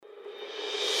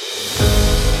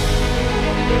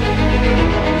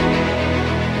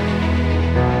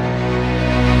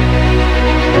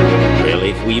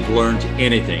we've learned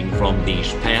anything from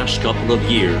these past couple of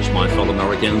years, my fellow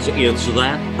Americans, it's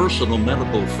that personal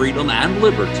medical freedom and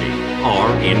liberty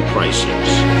are in crisis.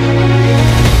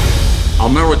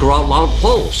 America Out Loud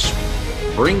Pulse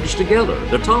brings together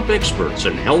the top experts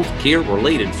in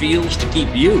healthcare-related fields to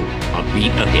keep you a beat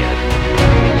ahead.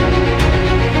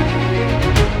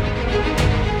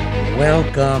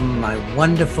 Welcome, my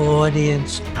wonderful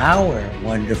audience, our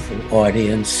wonderful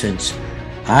audience, since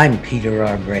I'm Peter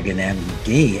R. Breggin,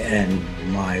 MD, and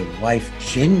my wife,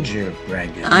 Ginger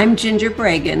Breggin. I'm Ginger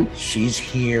Breggin. She's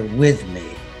here with me,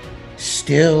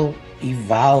 still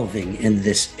evolving in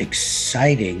this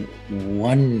exciting,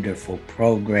 wonderful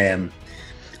program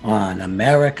on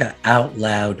America Out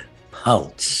Loud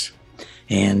Pulse.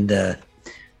 And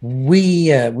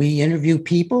we interview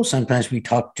people. Sometimes we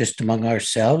talk just among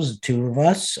ourselves, the two of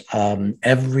us,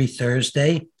 every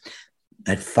Thursday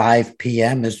at 5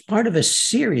 p.m. as part of a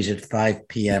series at 5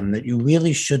 p.m. that you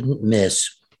really shouldn't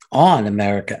miss on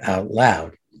America Out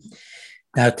Loud.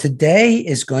 Now, today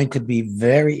is going to be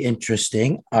very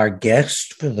interesting. Our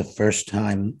guest for the first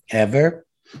time ever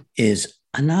is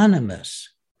anonymous.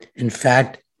 In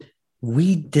fact,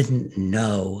 we didn't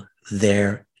know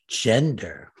their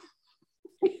gender.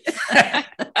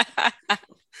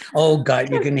 Oh God,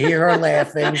 you can hear her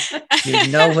laughing. You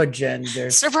know her gender.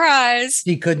 Surprise.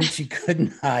 She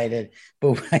couldn't hide it.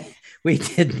 But we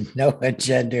didn't know her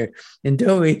gender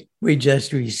until we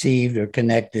just received or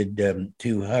connected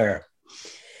to her.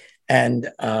 And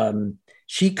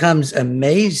she comes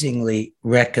amazingly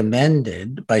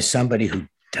recommended by somebody who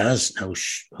does know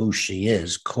who she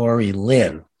is, Corey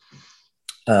Lynn.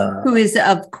 Who is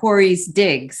of Corey's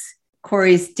Digs,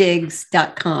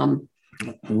 corysdigs.com.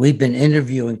 We've been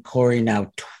interviewing Corey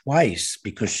now twice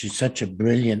because she's such a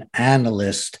brilliant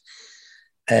analyst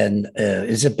and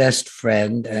is a best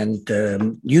friend. And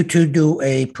you two do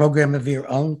a program of your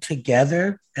own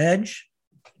together, Edge?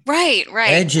 Right.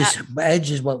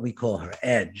 Edge is what we call her,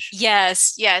 Edge.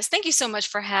 Yes. Thank you so much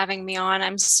for having me on.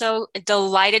 I'm so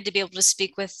delighted to be able to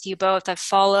speak with you both. I've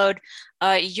followed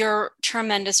your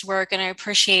tremendous work and I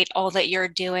appreciate all that you're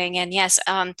doing. And yes,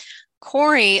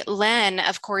 Corey Lynn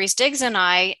of Corey's Digs and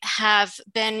I have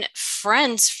been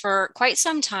friends for quite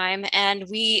some time, and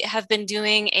we have been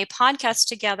doing a podcast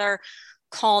together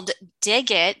called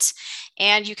Dig It,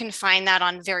 and you can find that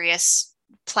on various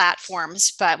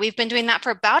platforms, but we've been doing that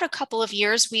for about a couple of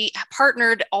years. We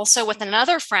partnered also with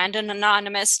another friend, an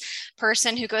anonymous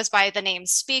person who goes by the name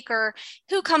Speaker,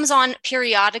 who comes on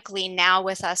periodically now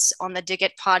with us on the Dig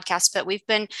It podcast, but we've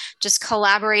been just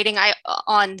collaborating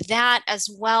on that, as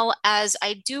well as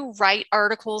I do write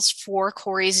articles for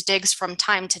Corey's Digs from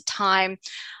time to time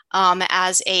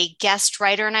as a guest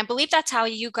writer. And I believe that's how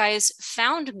you guys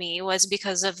found me, was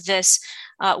because of this,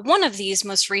 one of these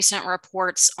most recent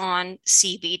reports on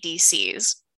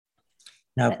CBDCs.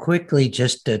 Now, quickly,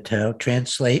 just to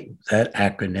translate that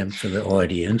acronym for the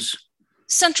audience.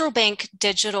 Central bank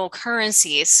digital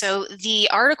currencies. So the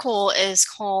article is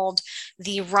called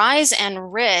The Rise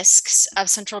and Risks of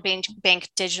Central Bank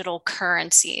Digital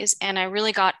Currencies. And I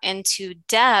really got into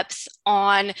depth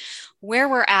on where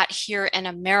we're at here in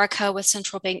America with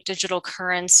central bank digital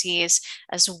currencies,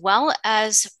 as well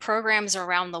as programs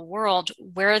around the world,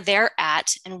 where they're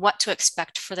at and what to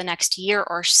expect for the next year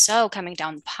or so coming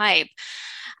down the pipe,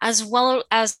 as well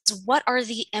as what are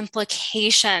the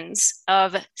implications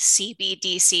of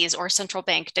CBDCs or central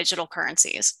bank digital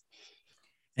currencies.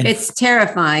 It's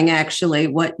terrifying, actually,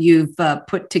 what you've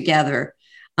put together.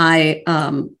 I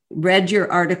read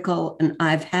your article and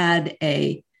I've had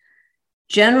a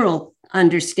general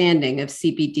understanding of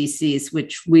CBDCs,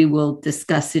 which we will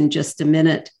discuss in just a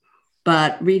minute.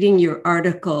 But reading your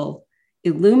article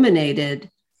illuminated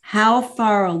how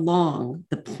far along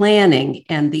the planning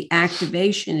and the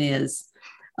activation is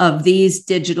of these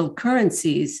digital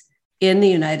currencies in the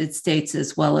United States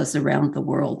as well as around the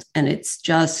world. And it's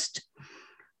just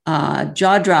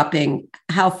jaw-dropping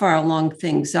how far along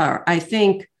things are. I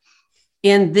think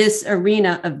in this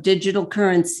arena of digital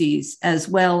currencies, as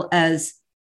well as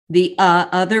the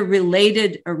other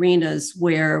related arenas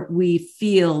where we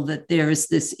feel that there's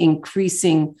this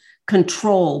increasing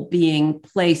control being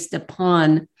placed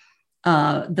upon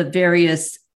the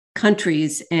various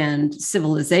countries and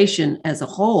civilization as a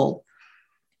whole,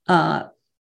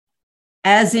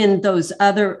 as in those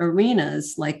other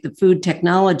arenas like the food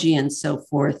technology and so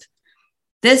forth,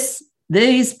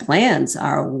 these plans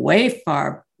are way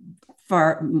far,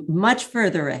 much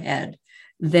further ahead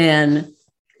than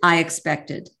I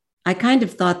expected. I kind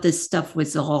of thought this stuff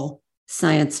was all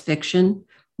science fiction,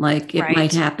 like it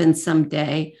might happen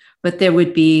someday, but there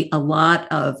would be a lot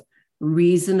of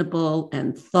reasonable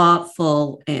and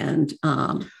thoughtful and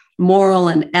moral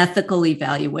and ethical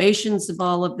evaluations of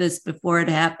all of this before it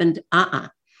happened.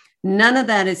 None of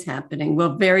that is happening.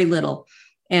 Well, very little.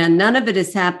 And none of it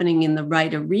is happening in the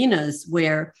right arenas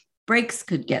where brakes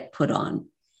could get put on.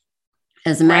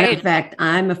 As a matter of fact,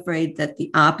 I'm afraid that the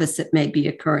opposite may be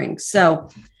occurring. So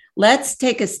let's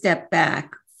take a step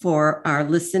back for our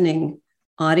listening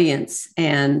audience.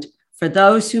 And for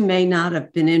those who may not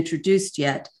have been introduced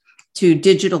yet to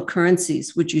digital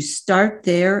currencies, would you start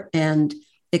there and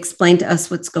explain to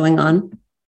us what's going on?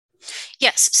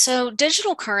 Yes. So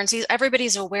digital currencies,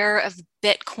 everybody's aware of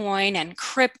Bitcoin and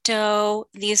crypto,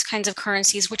 these kinds of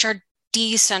currencies, which are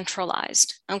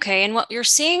decentralized. Okay. And what you're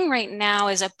seeing right now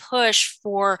is a push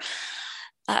for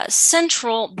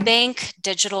central bank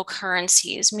digital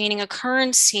currencies, meaning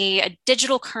a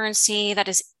digital currency that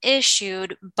is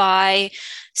issued by,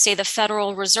 say, the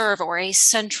Federal Reserve or a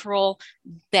central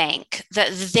bank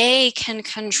that they can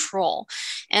control.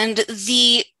 And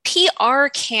the PR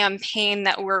campaign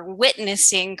that we're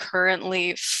witnessing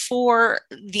currently for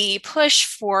the push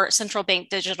for central bank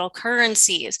digital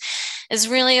currencies is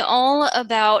really all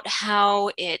about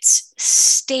how it's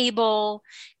stable,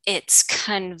 it's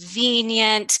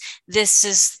convenient. This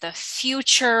is the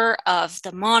future of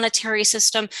the monetary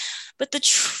system. But the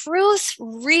truth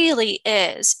really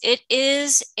is, it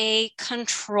is a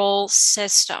control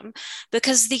system,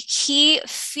 because the key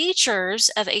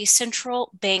features of a central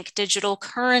bank digital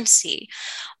currency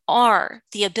are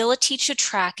the ability to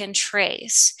track and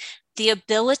trace, the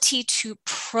ability to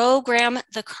program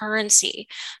the currency,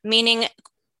 meaning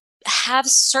have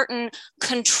certain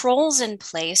controls in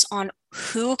place on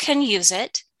who can use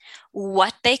it,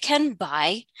 what they can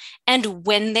buy, and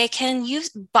when they can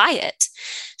buy it.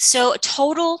 So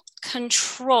total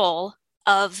control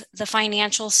of the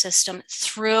financial system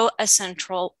through a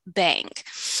central bank.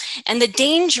 And the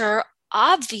danger,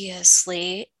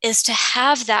 obviously, is to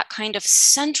have that kind of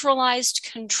centralized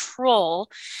control.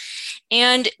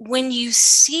 And when you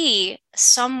see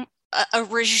a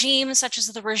regime such as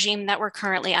the regime that we're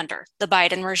currently under, the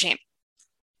Biden regime,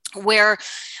 where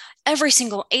every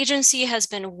single agency has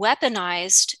been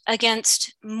weaponized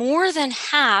against more than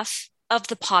half of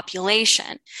the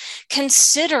population,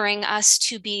 considering us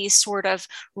to be sort of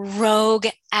rogue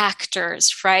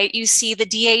actors, right? You see the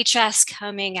DHS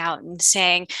coming out and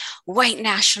saying white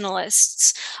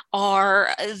nationalists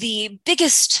are the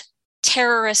biggest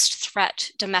terrorist threat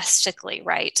domestically,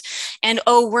 right? And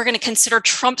we're going to consider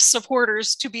Trump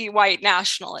supporters to be white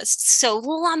nationalists. So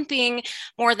lumping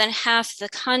more than half the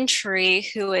country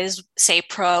who is, say,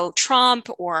 pro-Trump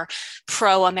or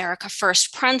pro-America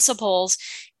First principles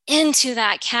into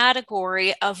that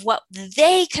category of what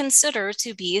they consider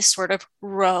to be sort of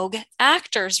rogue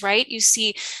actors, right? You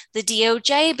see the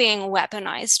DOJ being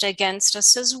weaponized against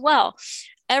us as well.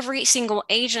 Every single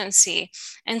agency.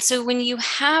 And so when you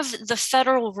have the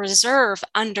Federal Reserve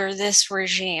under this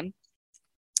regime,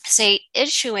 say,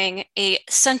 issuing a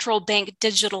central bank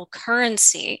digital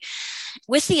currency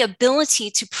with the ability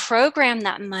to program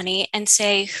that money and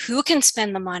say who can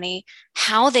spend the money,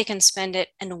 how they can spend it,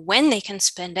 and when they can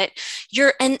spend it,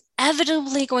 you're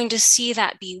inevitably going to see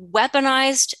that be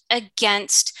weaponized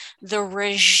against the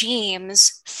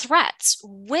regime's threats,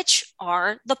 which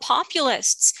are the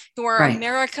populists who are right.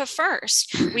 America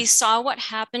first. We saw what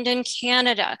happened in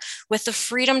Canada with the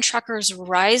Freedom Truckers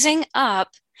rising up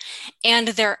and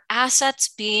their assets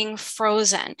being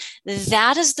frozen.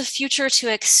 That is the future to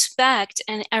expect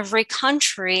in every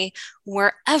country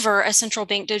wherever a central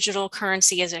bank digital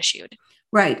currency is issued.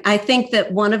 Right. I think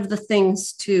that one of the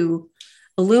things to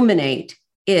illuminate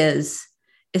is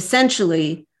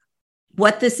essentially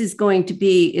what this is going to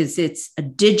be is it's a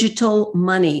digital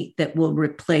money that will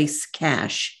replace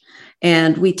cash.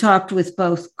 And we talked with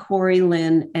both Corey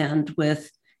Lynn and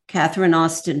with Catherine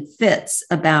Austin Fitz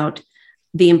about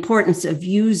the importance of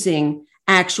using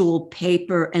actual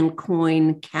paper and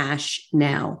coin cash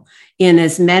now in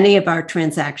as many of our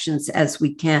transactions as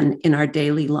we can in our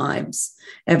daily lives.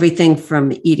 Everything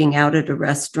from eating out at a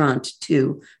restaurant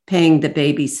to paying the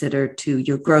babysitter to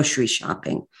your grocery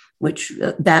shopping, which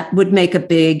that would make a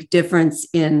big difference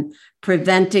in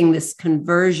preventing this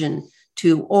conversion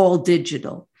to all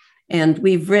digital. And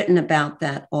we've written about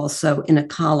that also in a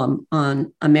column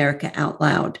on America Out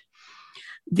Loud.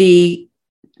 The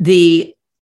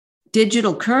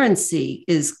digital currency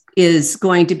is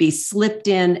going to be slipped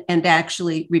in and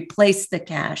actually replace the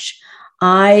cash.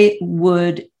 I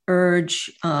would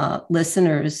urge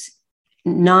listeners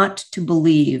not to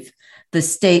believe the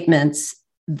statements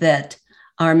that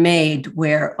are made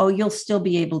where, you'll still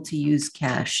be able to use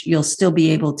cash. You'll still be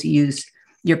able to use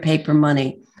your paper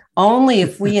money. Only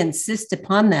if we insist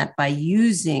upon that by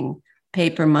using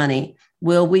paper money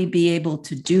will we be able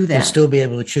to do that. You'll still be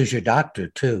able to choose your doctor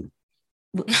too.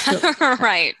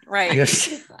 Right.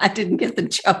 I didn't get the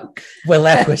joke. Well,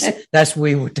 that's what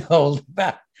we were told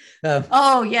about.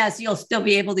 Oh, yes, you'll still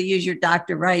be able to use your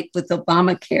doctor, right, with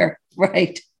Obamacare,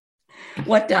 right?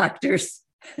 What doctors?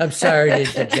 I'm sorry to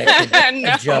interject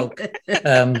a joke.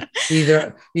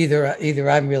 Either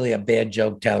I'm really a bad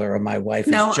joke teller or my wife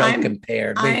is joke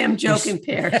impaired. I am joke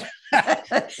impaired.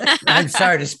 I'm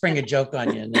sorry to spring a joke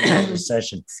on you in the middle of the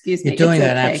session. Excuse me. You're doing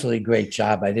an absolutely great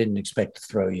job. I didn't expect to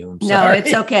throw you. I'm sorry. No,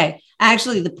 it's okay.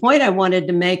 Actually, the point I wanted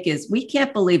to make is we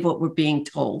can't believe what we're being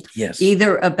told. Yes.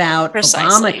 Either about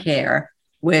Precisely. Obamacare,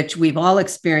 which we've all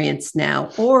experienced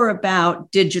now, or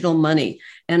about digital money.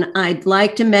 And I'd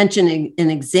like to mention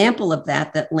an example of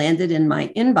that landed in my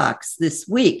inbox this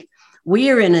week.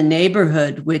 We are in a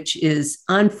neighborhood which is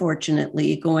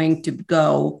unfortunately going to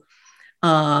go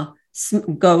all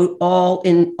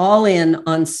in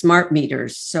on smart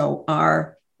meters. So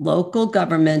our local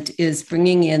government is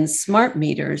bringing in smart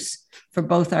meters for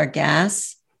both our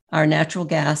gas, our natural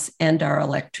gas, and our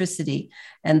electricity.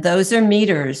 And those are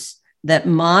meters that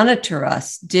monitor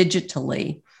us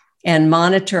digitally and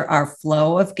monitor our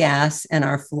flow of gas and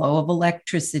our flow of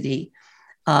electricity.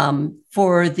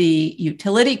 For the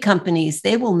utility companies,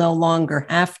 they will no longer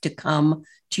have to come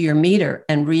to your meter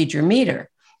and read your meter.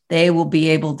 They will be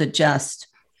able to just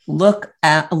look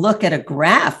at a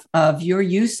graph of your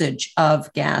usage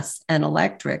of gas and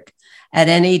electric at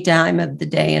any time of the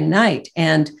day and night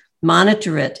and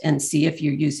monitor it and see if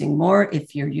you're using more,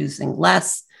 if you're using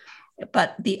less.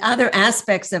 But the other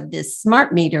aspects of this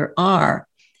smart meter are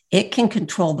it can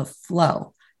control the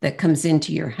flow that comes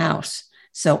into your house.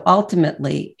 So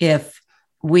ultimately, if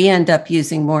we end up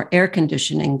using more air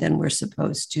conditioning than we're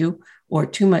supposed to, or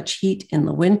too much heat in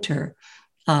the winter,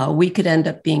 we could end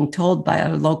up being told by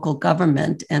our local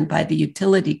government and by the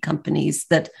utility companies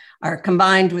that are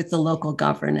combined with the local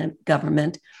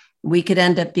government, we could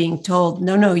end up being told,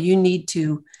 no, you need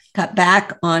to cut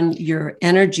back on your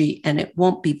energy and it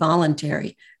won't be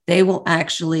voluntary. They will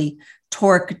actually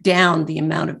torque down the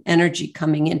amount of energy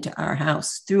coming into our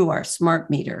house through our smart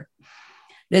meter.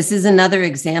 This is another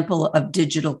example of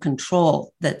digital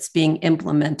control that's being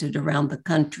implemented around the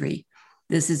country.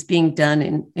 This is being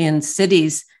done in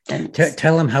cities. And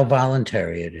tell them how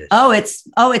voluntary it is.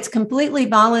 It's completely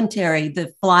voluntary.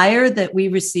 The flyer that we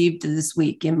received this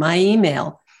week in my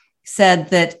email said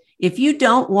that if you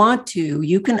don't want to,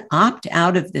 you can opt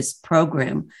out of this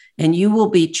program and you will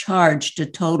be charged a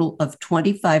total of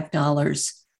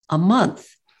 $25 a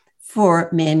month for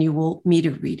manual meter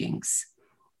readings.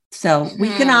 So we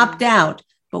can opt out,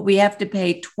 but we have to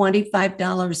pay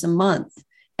 $25 a month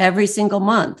every single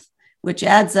month, which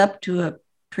adds up to a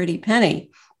pretty penny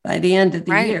by the end of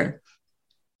the year.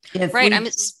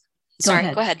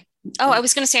 Sorry, go ahead. Oh, I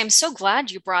was going to say, I'm so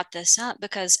glad you brought this up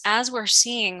because as we're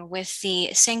seeing with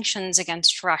the sanctions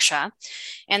against Russia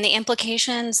and the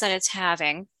implications that it's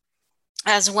having,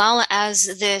 as well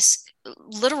as this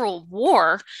literal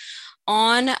war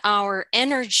on our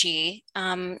energy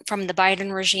from the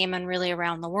Biden regime and really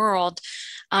around the world,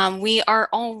 we are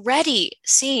already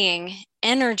seeing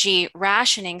energy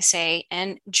rationing, say,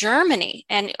 in Germany.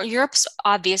 And Europe's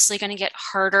obviously going to get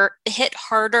hit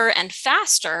harder and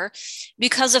faster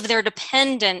because of their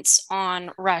dependence on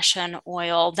Russian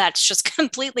oil that's just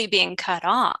completely being cut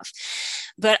off.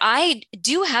 But I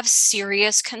do have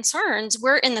serious concerns.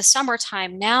 We're in the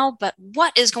summertime now, but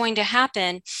what is going to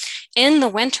happen in the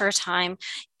wintertime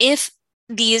if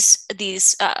these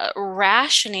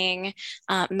rationing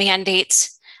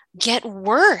mandates get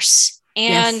worse?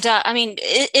 And yes.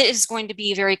 It is going to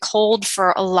be very cold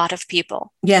for a lot of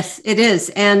people. Yes, it is.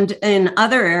 And in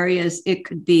other areas, it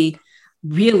could be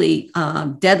really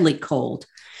deadly cold.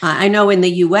 I know in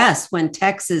the US, when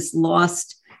Texas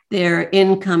lost their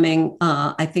incoming,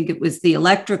 I think it was the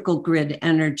electrical grid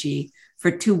energy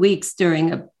for 2 weeks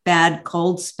during a bad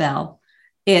cold spell,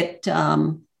 it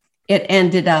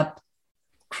ended up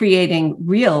creating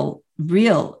real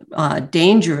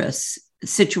dangerous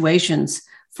situations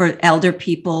for elder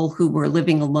people who were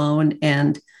living alone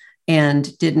and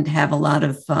didn't have a lot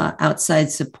of outside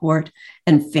support,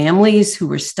 and families who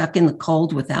were stuck in the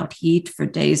cold without heat for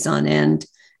days on end,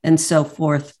 and so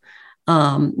forth.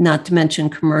 Not to mention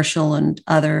commercial and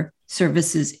other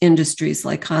services industries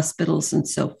like hospitals and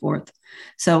so forth.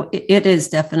 So it is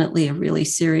definitely a really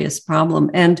serious problem.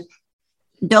 And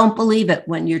don't believe it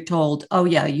when you're told, oh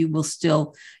yeah, you'll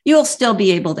still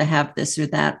be able to have this or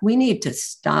that. We need to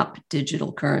stop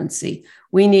digital currency.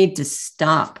 We need to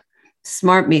stop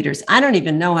Smart meters. I don't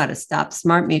even know how to stop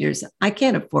smart meters. I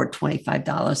can't afford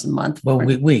 $25 a month. Well,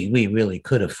 we really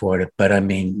could afford it, but I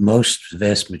mean,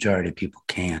 vast majority of people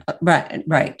can't.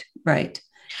 Right.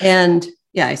 And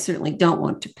yeah, I certainly don't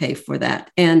want to pay for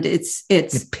that. And it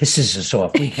pisses us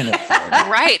off. We can afford it.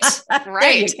 Right.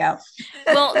 There you go.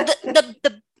 Well,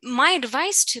 my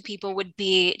advice to people would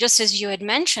be, just as you had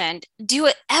mentioned, do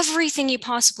everything you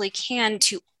possibly can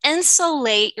to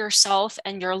insulate yourself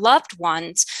and your loved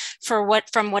ones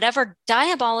from whatever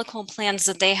diabolical plans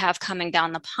that they have coming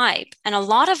down the pipe. And a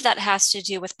lot of that has to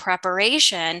do with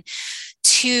preparation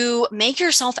to make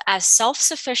yourself as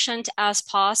self-sufficient as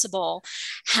possible,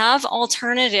 have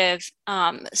alternative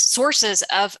sources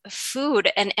of food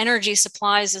and energy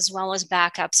supplies, as well as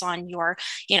backups on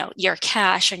your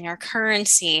cash and your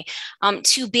currency,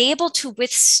 to be able to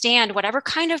withstand whatever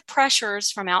kind of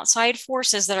pressures from outside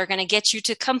forces that are going to get you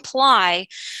to comply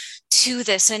to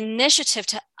this initiative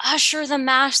to usher the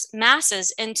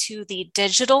masses into the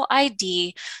digital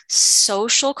ID,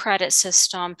 social credit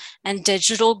system, and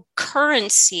digital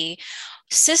currency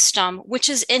system, which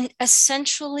is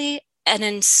essentially an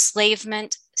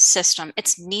enslavement system.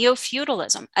 It's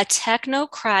neo-feudalism, a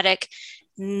technocratic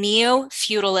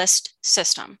neo-feudalist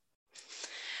system.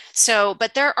 So,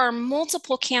 but there are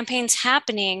multiple campaigns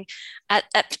happening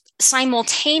at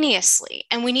simultaneously,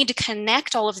 and we need to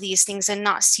connect all of these things and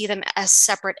not see them as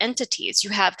separate entities.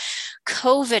 You have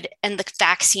COVID and the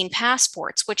vaccine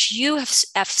passports, which you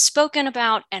have spoken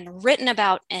about and written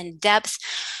about in depth,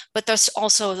 but there's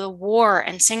also the war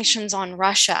and sanctions on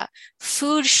Russia,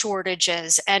 food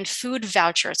shortages and food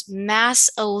vouchers, mass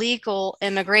illegal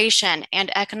immigration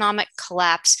and economic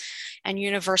collapse, and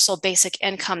universal basic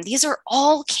income. These are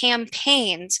all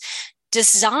campaigns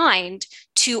designed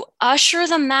to usher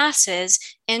the masses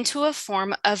into a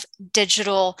form of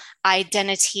digital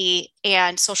identity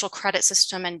and social credit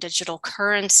system and digital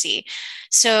currency.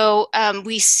 So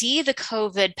we see the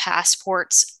COVID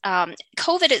passports.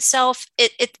 COVID itself,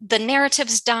 the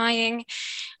narrative's dying.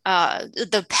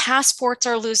 The passports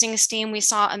are losing steam. We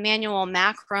saw Emmanuel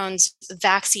Macron's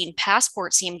vaccine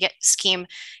passport scheme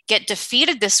get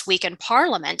defeated this week in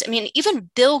Parliament. I mean, even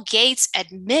Bill Gates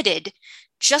admitted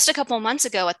just a couple of months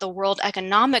ago at the World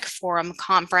Economic Forum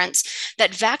conference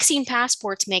that vaccine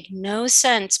passports make no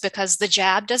sense because the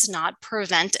jab does not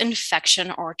prevent infection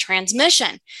or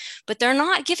transmission. But they're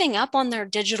not giving up on their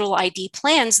digital ID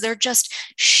plans. They're just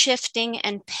shifting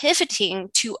and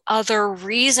pivoting to other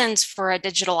reasons for a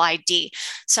digital ID,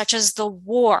 such as the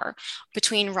war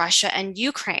between Russia and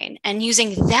Ukraine, and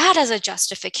using that as a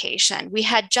justification. We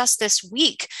had just this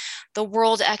week, the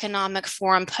World Economic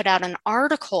Forum put out an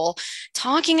article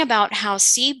talking about how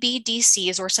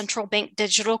CBDCs, or central bank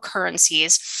digital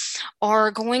currencies,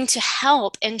 are going to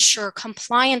help ensure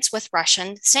compliance with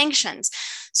Russian sanctions.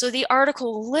 So the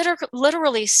article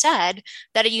literally said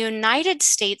that a United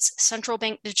States central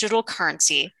bank digital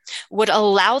currency would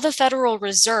allow the Federal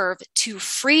Reserve to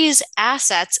freeze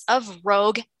assets of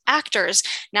rogue actors.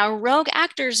 Now, rogue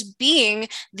actors being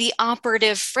the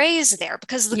operative phrase there,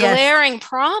 because the glaring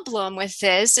problem with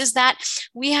this is that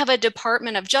we have a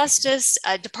Department of Justice,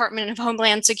 a Department of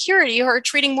Homeland Security who are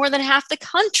treating more than half the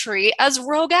country as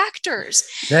rogue actors.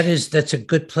 That's a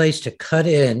good place to cut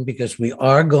in, because we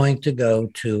are going to go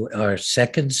to our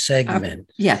second segment.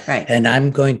 Right. And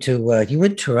I'm going to, you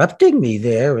interrupting me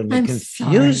there and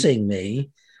confusing me.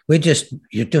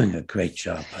 You're doing a great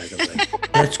job, by the way.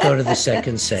 Let's go to the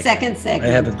second segment. I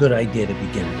have a good idea to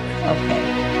begin with. Okay.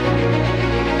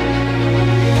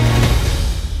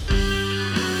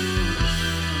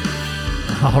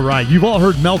 All right. You've all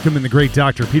heard Malcolm and the great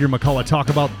Dr. Peter McCullough talk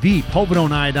about the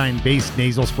povidone iodine-based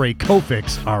nasal spray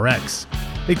Cofix RX.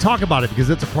 They talk about it because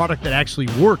it's a product that actually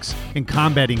works in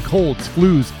combating colds,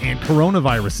 flus, and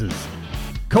coronaviruses.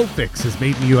 Cofix is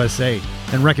made in the USA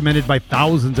and recommended by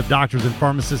thousands of doctors and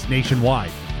pharmacists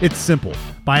nationwide. It's simple.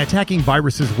 By attacking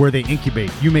viruses where they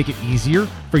incubate, you make it easier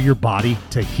for your body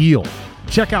to heal.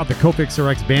 Check out the Cofix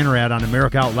RX banner ad on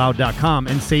AmericaOutloud.com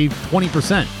and save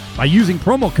 20% by using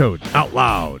promo code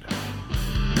OUTLOUD.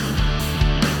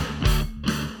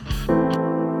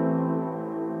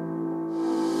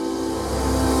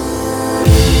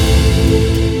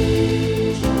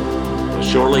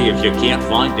 Surely, if you can't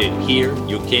find it here,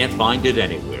 you can't find it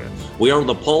anywhere. We are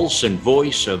the pulse and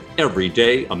voice of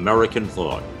everyday American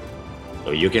thought.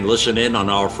 So you can listen in on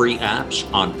our free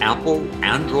apps on Apple,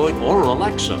 Android, or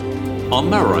Alexa.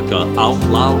 America Out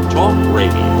Loud Talk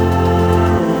Radio.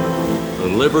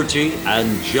 Liberty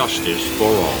and justice for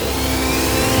all.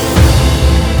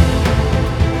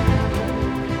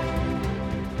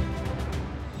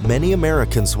 Many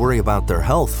Americans worry about their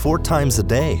health 4 times a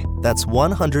day. That's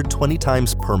 120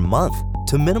 times per month.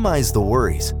 To minimize the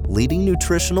worries, leading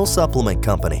nutritional supplement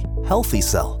company, Healthy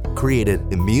Cell, created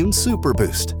Immune Super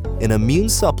Boost, an immune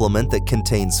supplement that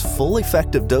contains full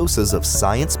effective doses of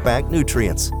science-backed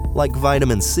nutrients like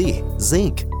vitamin C,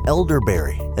 zinc,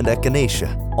 elderberry, and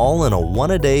echinacea, all in a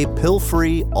 1-a-day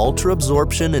pill-free,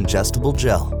 ultra-absorption ingestible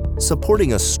gel.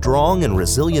 Supporting a strong and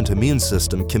resilient immune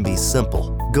system can be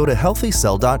simple. Go to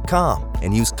healthycell.com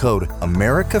and use code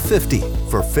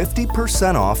AMERICA50 for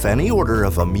 50% off any order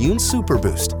of Immune Super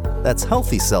Boost. That's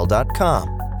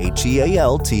healthycell.com,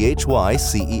 HEALTHYCELL,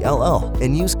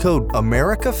 and use code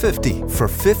AMERICA50 for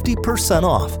 50%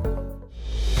 off.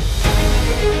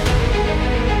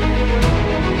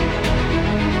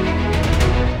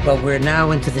 But we're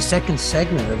now into the second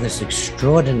segment of this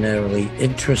extraordinarily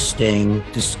interesting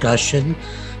discussion,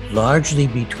 largely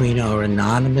between our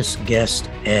anonymous guest,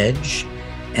 Edge,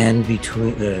 and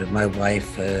between my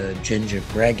wife, Ginger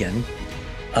Breggin.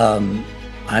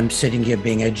 I'm sitting here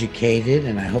being educated,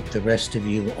 and I hope the rest of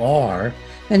you are,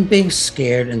 and being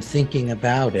scared and thinking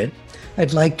about it.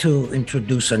 I'd like to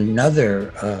introduce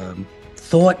another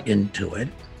thought into it.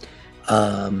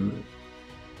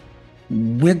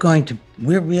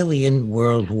 We're really in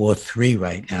World War III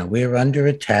right now. We're under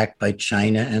attack by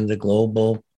China and the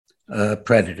global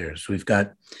predators. We've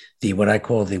got what I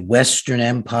call the Western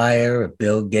Empire of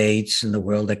Bill Gates and the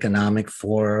World Economic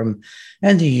Forum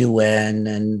and the UN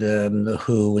and the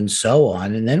WHO and so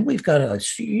on. And then we've got a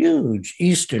huge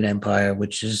Eastern Empire,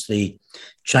 which is the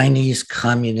Chinese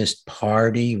Communist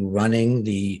Party running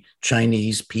the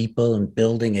Chinese people and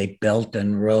building a Belt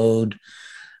and Road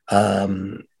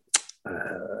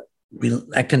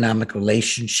economic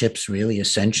relationships, really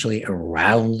essentially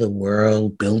around the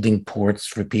world, building ports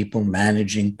for people,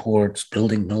 managing ports,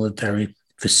 building military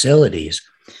facilities.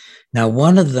 Now,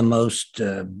 one of the most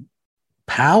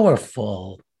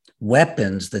powerful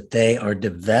weapons that they are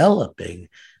developing,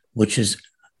 which is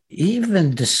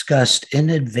even discussed in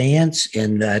advance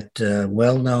in that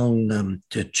well-known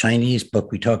Chinese book,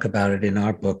 we talk about it in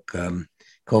our book,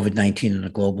 COVID-19 and the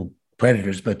Global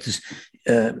Predators, but this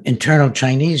internal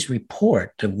Chinese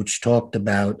report, which talked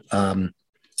about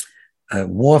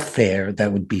warfare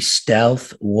that would be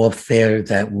stealth, warfare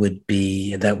that would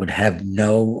have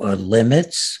no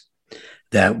limits,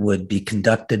 that would be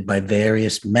conducted by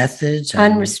various methods,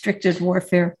 unrestricted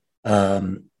warfare,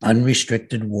 and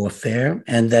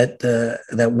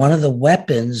that one of the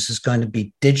weapons is going to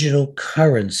be digital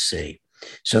currency.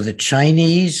 So the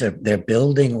Chinese they're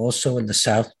building also in the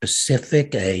South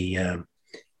Pacific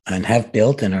and have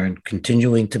built and are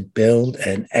continuing to build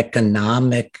an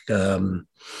economic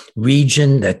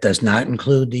region that does not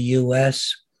include the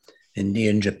U.S. India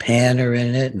and Japan are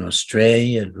in it, and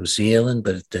Australia and New Zealand,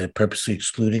 but purposely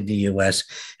excluding the U.S.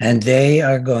 And they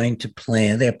are going to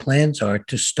their plans are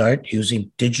to start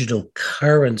using digital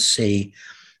currency.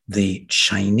 The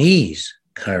Chinese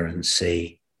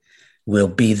currency will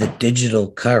be the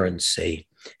digital currency,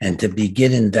 and to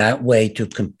begin in that way to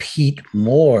compete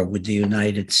more with the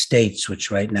United States, which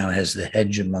right now has the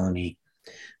hegemony,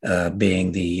 with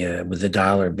the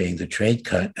dollar being the trade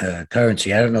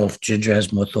currency. I don't know if Ginger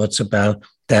has more thoughts about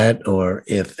that or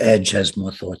if Edge has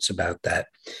more thoughts about that,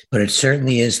 but it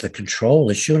certainly is the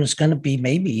control issue, and it's going to be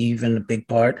maybe even a big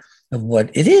part of what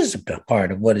it is, a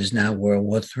part of what is now World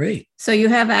War III. So you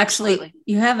have actually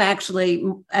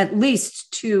at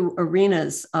least two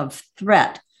arenas of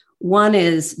threat. One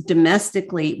is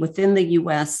domestically within the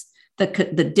U.S.,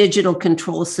 the digital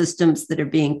control systems that are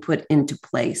being put into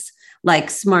place, like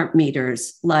smart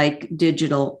meters, like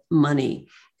digital money,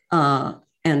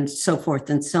 and so forth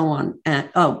and so on.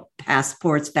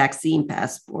 Passports, vaccine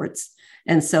passports,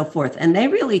 and so forth. And they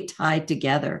really tie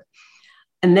together.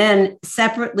 And then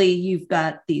separately, you've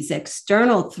got these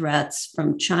external threats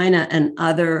from China and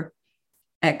other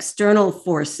external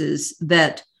forces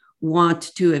that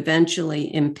want to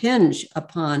eventually impinge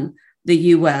upon the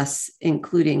U.S.,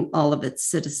 including all of its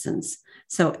citizens.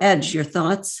 So, Edge, your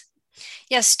thoughts?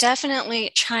 Yes,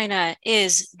 definitely China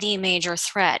is the major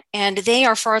threat, and they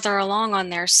are farther along on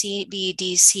their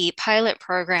CBDC pilot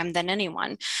program than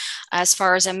anyone as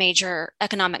far as a major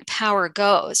economic power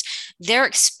goes. They're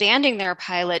expanding their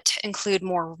pilot to include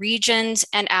more regions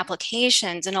and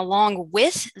applications, and along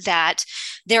with that,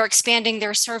 they're expanding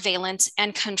their surveillance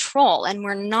and control. And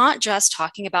we're not just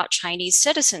talking about Chinese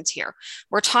citizens here.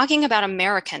 We're talking about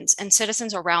Americans and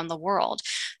citizens around the world.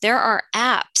 There are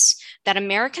apps that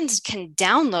Americans can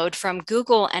download from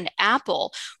Google and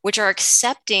Apple, which are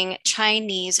accepting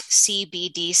Chinese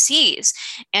CBDCs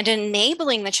and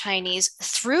enabling the Chinese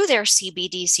through their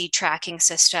CBDC tracking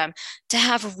system to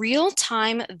have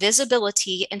real-time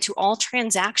visibility into all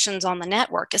transactions on the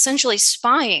network, essentially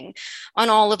spying on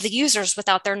all of the users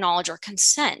without their knowledge or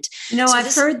consent.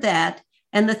 I've heard that.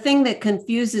 And the thing that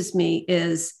confuses me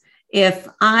is if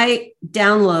I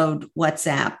download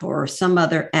WhatsApp or some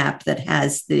other app that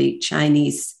has the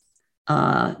Chinese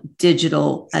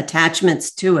digital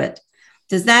attachments to it,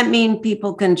 does that mean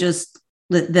people can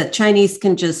the Chinese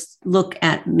can just look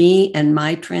at me and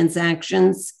my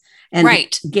transactions and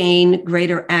gain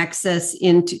greater access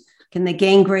can they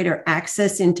gain greater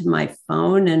access into my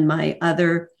phone and my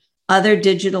other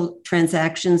digital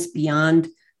transactions beyond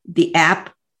the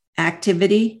app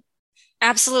activity?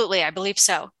 Absolutely. I believe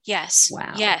so. Yes.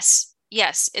 Wow.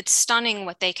 Yes. It's stunning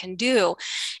what they can do.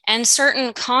 And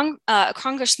certain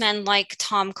congressmen like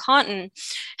Tom Cotton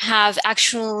have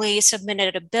actually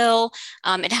submitted a bill.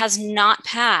 It has not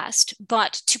passed,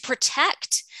 but to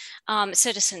protect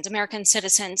American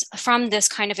citizens from this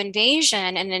kind of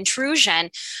invasion and intrusion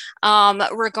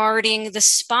regarding the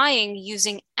spying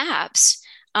using apps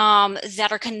that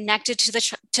are connected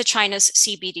to China's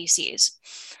CBDCs.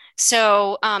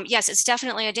 So yes, it's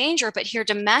definitely a danger, but here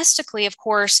domestically, of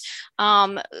course,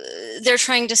 they're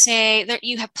trying to say that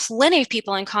you have plenty of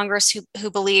people in Congress who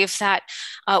believe that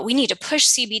we need to push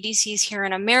CBDCs here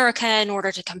in America in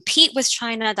order to compete with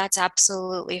China. That's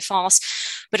absolutely false.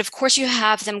 But of course, you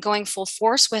have them going full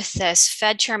force with this.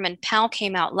 Fed Chairman Powell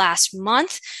came out last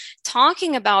month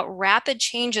talking about rapid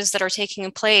changes that are taking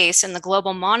place in the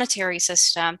global monetary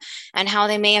system and how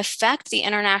they may affect the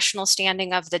international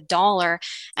standing of the dollar,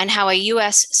 and how a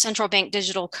U.S. central bank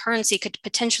digital currency could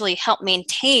potentially help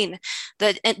maintain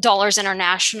the dollar's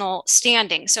international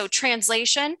standing. So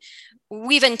translation,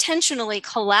 we've intentionally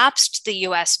collapsed the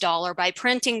US dollar by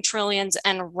printing trillions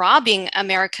and robbing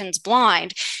Americans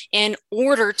blind in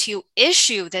order to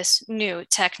issue this new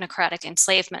technocratic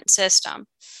enslavement system.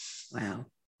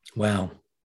 Wow.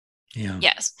 Yeah.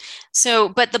 Yes. So,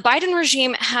 but the Biden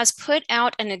regime has put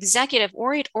out an executive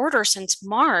order since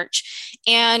March,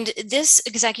 and this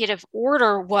executive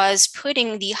order was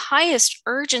putting the highest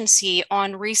urgency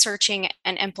on researching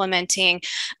and implementing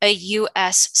a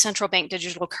U.S. central bank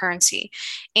digital currency.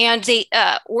 And they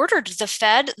ordered the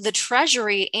Fed, the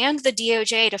Treasury, and the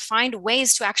DOJ to find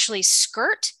ways to actually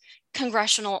skirt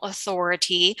congressional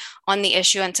authority on the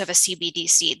issuance of a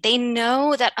CBDC. They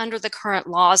know that under the current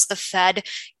laws, the Fed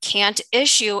can't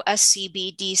issue a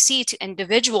CBDC to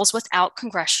individuals without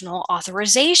congressional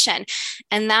authorization.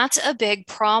 And that's a big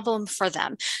problem for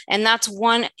them. And that's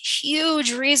one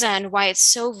huge reason why it's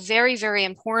so very, very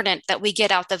important that we get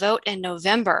out the vote in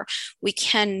November. We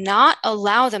cannot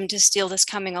allow them to steal this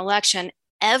coming election.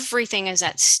 Everything is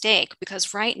at stake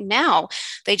because right now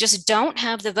they just don't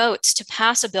have the votes to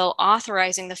pass a bill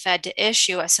authorizing the Fed to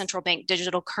issue a central bank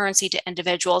digital currency to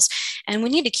individuals. And we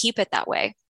need to keep it that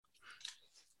way.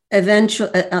 Eventually,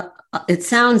 it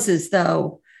sounds as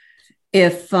though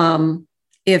if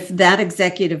that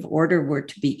executive order were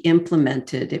to be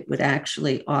implemented, it would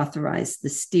actually authorize the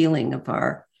stealing of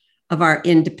our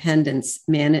independent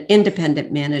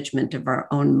management of our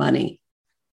own money.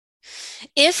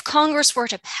 If Congress were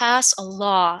to pass a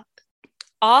law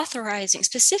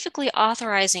specifically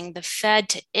authorizing the Fed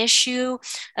to issue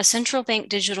a central bank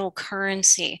digital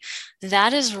currency,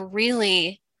 that is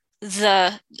really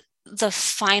the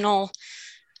final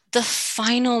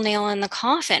nail in the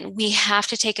coffin. We have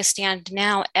to take a stand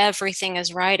now. Everything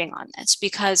is riding on this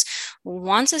because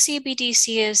once a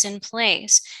CBDC is in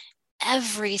place,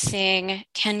 everything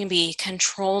can be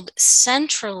controlled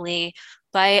centrally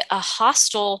by a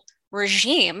hostile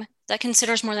regime that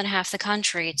considers more than half the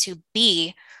country to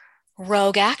be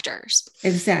rogue actors.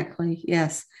 Exactly,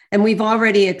 yes. And we've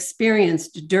already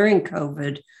experienced during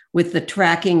COVID with the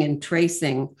tracking and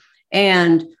tracing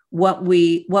and what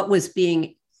was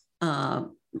being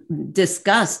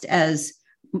discussed as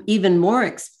even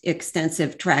more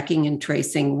extensive tracking and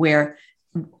tracing, where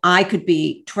I could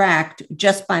be tracked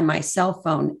just by my cell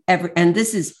phone. And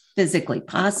this is physically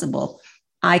possible.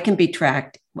 I can be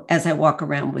tracked as I walk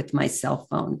around with my cell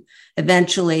phone.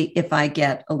 Eventually, if I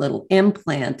get a little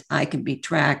implant, I can be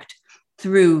tracked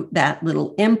through that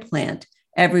little implant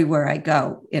everywhere I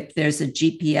go. If there's a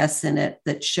GPS in it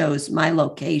that shows my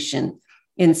location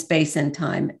in space and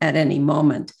time at any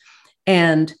moment.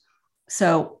 And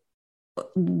so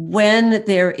when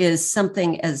there is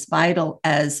something as vital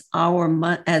as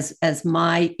as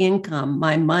my income,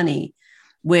 my money,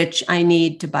 which I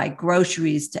need to buy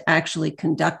groceries, to actually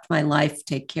conduct my life,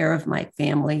 take care of my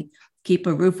family, keep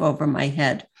a roof over my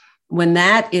head. When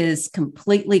that is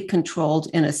completely controlled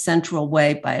in a central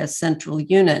way by a central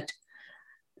unit,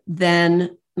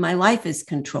 then my life is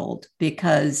controlled,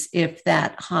 because if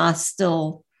that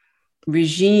hostile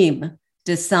regime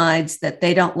decides that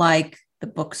they don't like the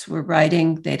books we're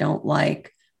writing, they don't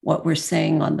like what we're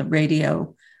saying on the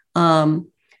radio,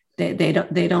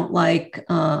 they don't like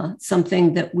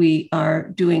something that we are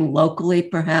doing locally,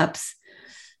 perhaps,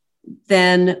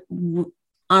 then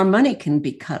our money can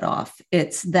be cut off.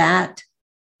 It's that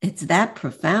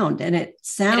profound, and it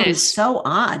sounds so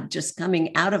odd just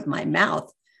coming out of my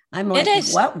mouth. I'm like,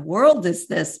 what world is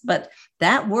this? But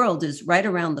that world is right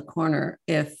around the corner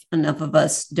if enough of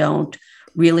us don't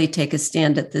really take a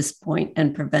stand at this point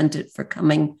and prevent it from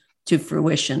coming to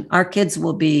fruition. Our kids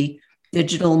will be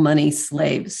digital money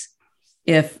slaves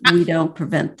if we don't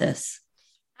prevent this.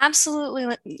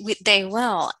 Absolutely, they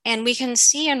will. And we can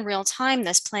see in real time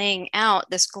this playing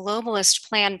out, this globalist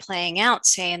plan playing out,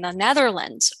 say in the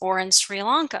Netherlands or in Sri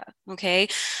Lanka, okay,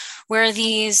 where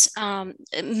these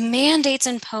mandates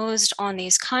imposed on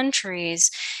these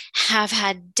countries have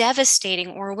had devastating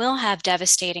or will have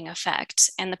devastating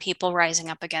effects, and the people rising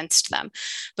up against them.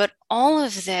 But all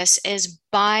of this is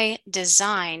by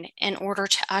design in order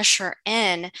to usher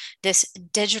in this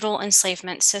digital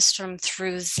enslavement system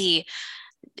through the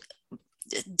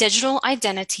digital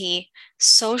identity,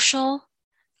 social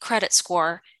credit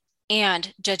score,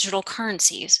 and digital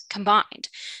currencies combined.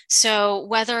 So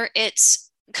whether it's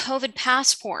COVID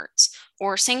passports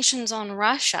or sanctions on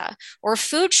Russia or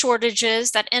food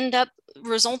shortages that end up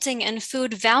resulting in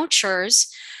food vouchers,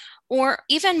 or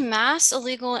even mass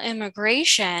illegal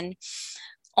immigration,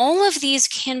 all of these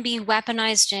can be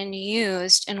weaponized and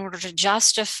used in order to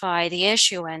justify the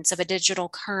issuance of a digital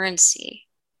currency.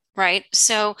 Right.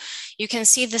 So you can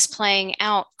see this playing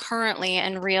out currently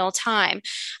in real time.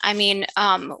 I mean,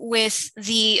 with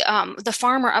the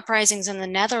farmer uprisings in the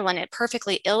Netherlands, it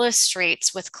perfectly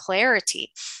illustrates with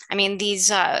clarity. I mean, these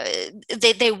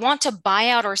they want to buy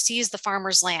out or seize the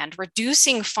farmer's land,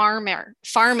 reducing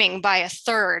farming by a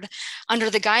third under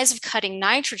the guise of cutting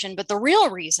nitrogen. But the real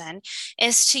reason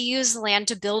is to use the land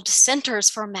to build centers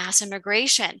for mass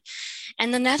immigration.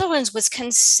 And the Netherlands was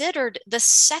considered the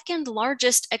second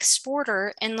largest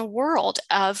exporter in the world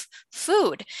of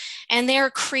food. And they're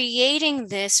creating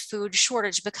this food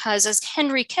shortage because, as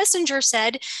Henry Kissinger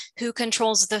said, who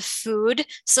controls the food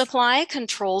supply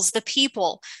controls the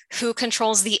people. Who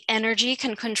controls the energy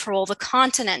can control the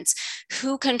continents.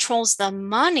 Who controls the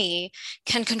money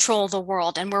can control the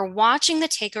world. And we're watching the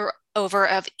takeover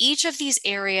of each of these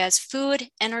areas, food,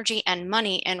 energy, and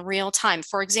money, in real time.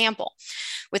 For example,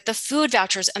 with the food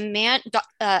vouchers,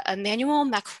 Emmanuel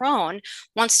Macron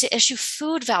wants to issue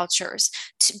food vouchers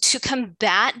to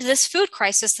combat this food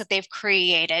crisis that they've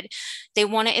created. They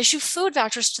want to issue food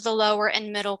vouchers to the lower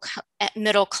and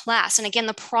middle class. And again,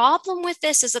 the problem with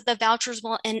this is that the vouchers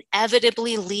will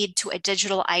inevitably lead to a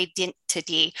digital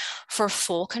identity for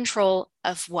full control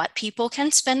of what people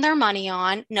can spend their money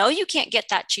on. No, you can't get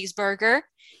that cheeseburger.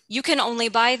 You can only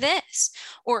buy this.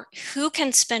 Or who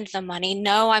can spend the money?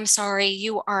 No, I'm sorry,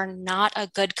 you are not a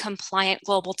good compliant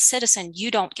global citizen.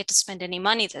 You don't get to spend any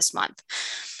money this month.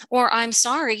 Or I'm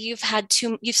sorry, you've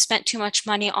spent too much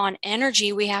money on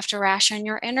energy. We have to ration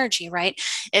your energy, right?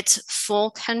 It's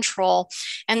full control.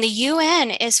 And the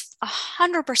UN is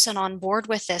 100% on board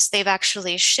with this. They've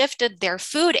actually shifted their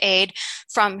food aid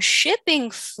from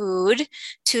shipping food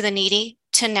to the needy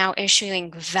to now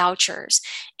issuing vouchers.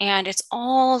 And it's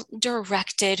all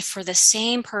directed for the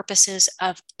same purposes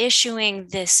of issuing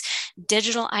this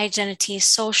digital identity,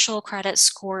 social credit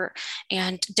score,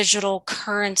 and digital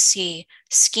currency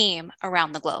scheme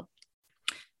around the globe.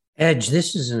 Edge,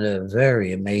 this is a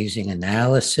very amazing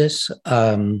analysis.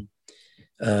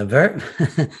 Very,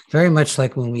 very much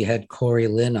like when we had Corey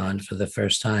Lynn on for the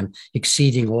first time,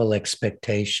 exceeding all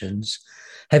expectations.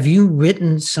 Have you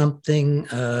written something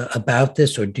about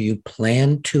this, or do you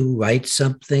plan to write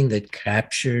something that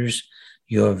captures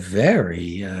your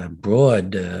very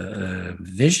broad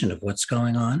vision of what's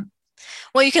going on?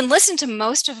 Well, you can listen to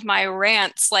most of my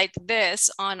rants like this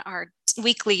on our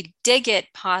weekly Dig It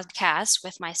podcast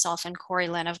with myself and Corey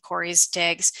Lynn of Corey's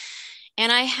Digs.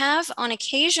 And I have on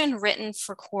occasion written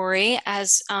for Corey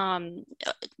as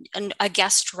a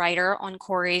guest writer on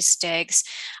Corey's Digs,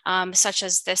 such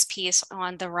as this piece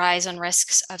on the rise and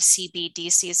risks of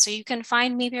CBDCs. So you can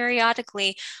find me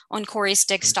periodically on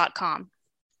corysdigs.com.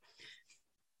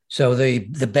 So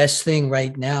the best thing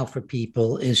right now for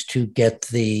people is to get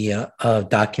the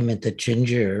document that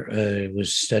Ginger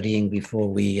was studying before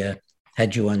we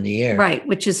had you on the air. Right,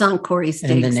 which is on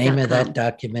corysdigs.com. And the name of that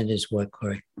document is what,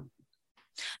 Corey?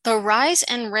 The Rise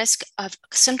and Risk of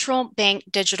Central Bank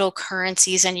Digital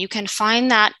Currencies, and you can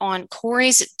find that on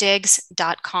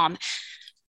corysdigs.com.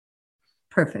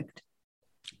 Perfect.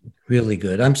 Really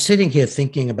good. I'm sitting here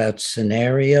thinking about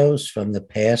scenarios from the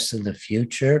past and the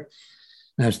future.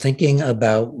 And I was thinking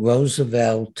about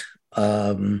Roosevelt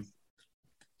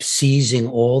seizing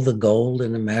all the gold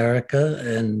in America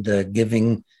and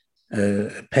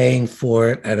paying for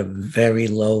it at a very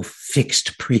low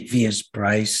fixed previous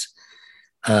price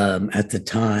at the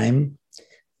time.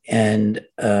 And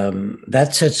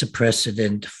that sets a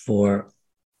precedent for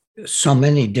so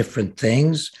many different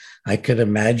things. I could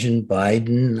imagine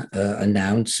Biden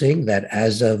announcing that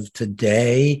as of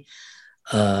today,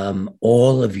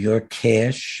 all of your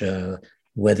cash,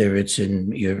 whether it's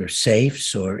in your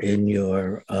safes or in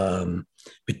your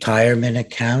retirement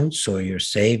accounts or your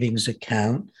savings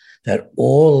account, that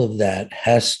all of that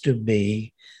has to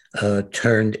be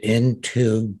turned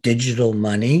into digital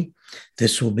money.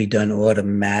 This will be done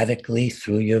automatically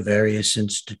through your various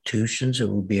institutions. It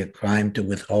will be a crime to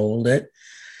withhold it.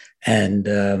 And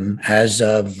as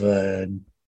of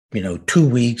 2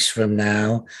 weeks from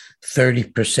now,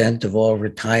 30% of all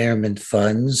retirement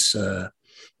funds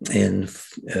in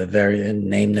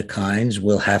name the kinds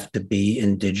will have to be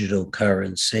in digital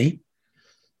currency,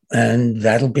 and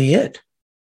that'll be it.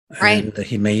 Right. And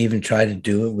he may even try to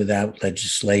do it without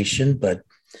legislation, but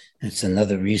it's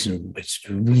another reason it's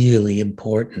really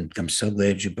important. I'm so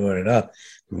glad you brought it up.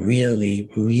 Really,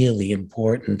 really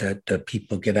important that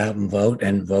people get out and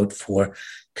vote for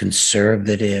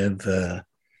conservative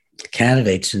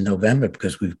candidates in November,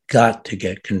 because we've got to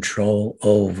get control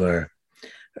over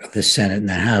the Senate and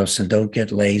the House, and don't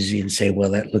get lazy and say,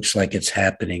 well, that looks like it's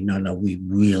happening. No, we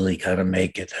really got to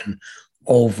make it an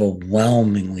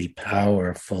overwhelmingly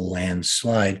powerful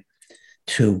landslide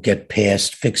to get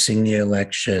past fixing the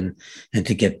election and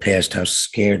to get past how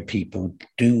scared people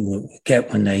do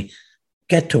get when they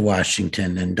get to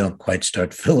Washington and don't quite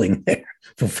start fulfilling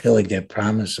their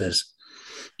promises.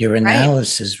 Your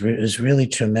analysis is really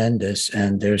tremendous,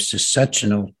 and there's just such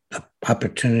an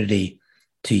opportunity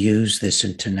to use this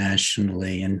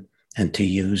internationally and to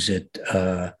use it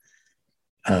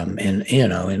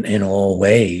in all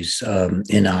ways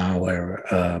in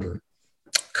our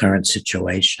current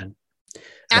situation.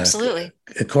 Absolutely.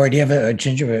 Corey, do you have a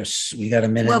Ginger? We got a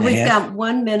minute. Well, we've got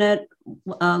 1 minute,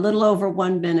 a little over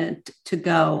 1 minute to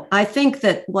go. I think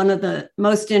that one of the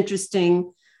most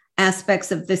interesting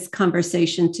aspects of this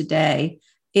conversation today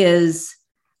is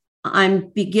I'm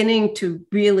beginning to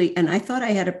really, and I thought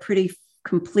I had a pretty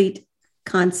complete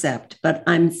concept, but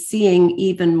I'm seeing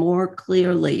even more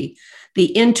clearly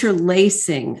the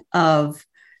interlacing of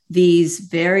these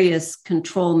various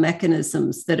control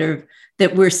mechanisms that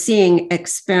we're seeing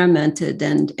experimented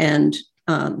and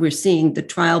we're seeing the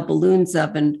trial balloons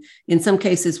of, and in some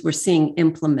cases we're seeing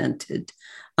implemented.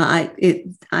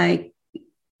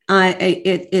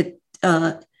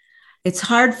 It's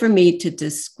hard for me to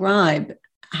describe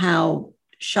how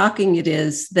shocking it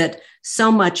is that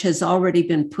so much has already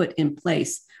been put in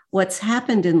place. What's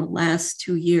happened in the last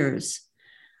 2 years,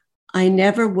 I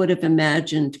never would have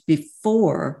imagined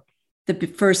before the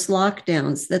first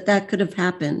lockdowns that could have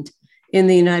happened in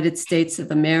the United States of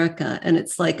America. And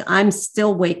it's like, I'm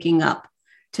still waking up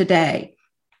today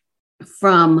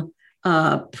from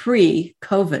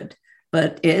pre-COVID,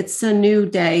 but it's a new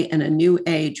day and a new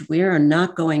age. We are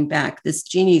not going back. This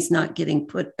genie's not getting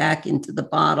put back into the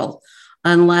bottle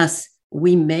unless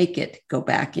we make it go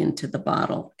back into the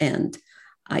bottle. And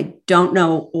I don't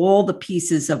know all the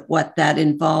pieces of what that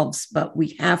involves, but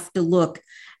we have to look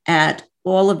at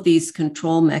all of these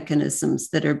control mechanisms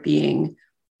that are being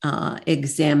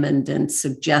examined and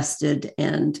suggested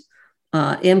and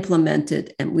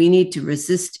implemented. And we need to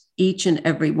resist each and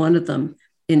every one of them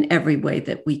in every way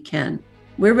that we can.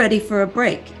 We're ready for a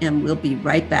break, and we'll be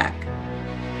right back.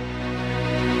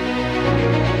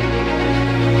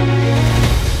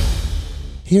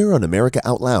 Here on America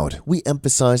Out Loud, we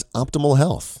emphasize optimal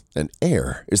health, and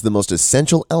air is the most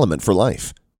essential element for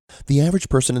life. The average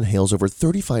person inhales over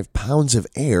 35 pounds of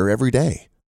air every day,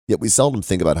 yet we seldom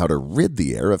think about how to rid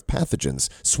the air of pathogens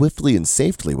swiftly and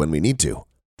safely when we need to.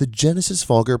 The Genesis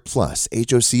Fogger Plus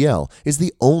HOCl is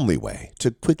the only way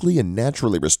to quickly and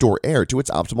naturally restore air to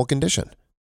its optimal condition.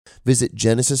 Visit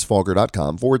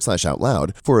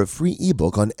genesisfogger.com/outloud for a free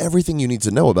ebook on everything you need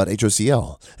to know about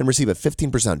HOCl and receive a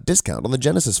 15% discount on the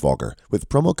Genesis Fogger with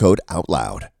promo code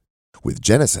OUTLOUD. With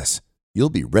Genesis, you'll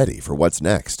be ready for what's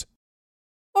next.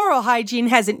 Oral hygiene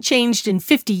hasn't changed in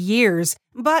 50 years,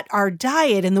 but our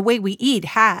diet and the way we eat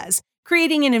has,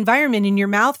 creating an environment in your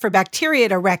mouth for bacteria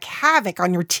to wreak havoc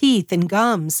on your teeth and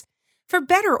gums. For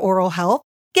better oral health,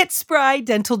 Get Spry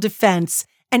Dental Defense,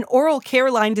 an oral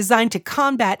care line designed to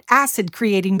combat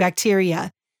acid-creating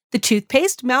bacteria. The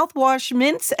toothpaste, mouthwash,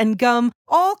 mints, and gum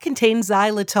all contain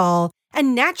xylitol, a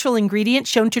natural ingredient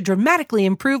shown to dramatically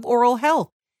improve oral health.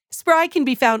 Spry can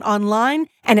be found online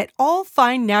and at all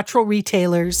fine natural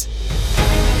retailers.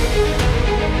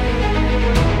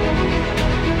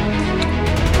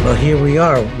 Well, here we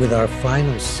are with our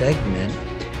final segment.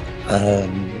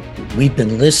 We've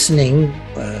been listening,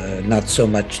 not so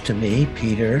much to me,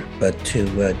 Peter, but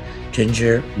to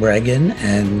Ginger Breggin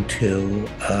and to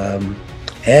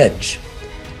Edge.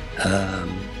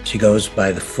 She goes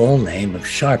by the full name of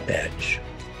Sharp Edge,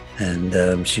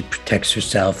 and she protects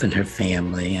herself and her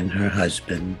family and her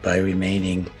husband by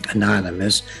remaining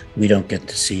anonymous. We don't get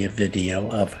to see a video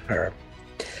of her.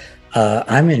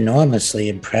 I'm enormously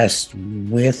impressed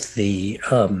with the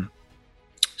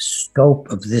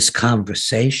scope of this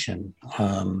conversation.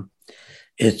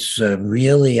 It's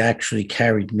really actually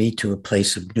carried me to a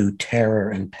place of new terror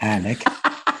and panic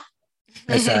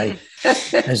as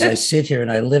I sit here,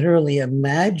 and I literally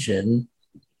imagine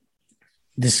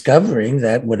discovering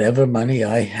that whatever money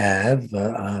I have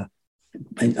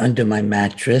under my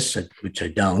mattress, which I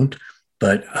don't,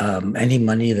 but any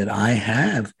money that I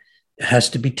have has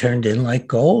to be turned in like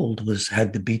gold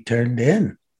had to be turned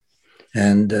in.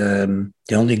 And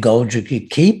the only gold you could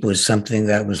keep was something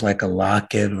that was like a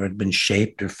locket or had been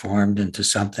shaped or formed into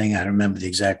something. I don't remember the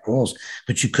exact rules,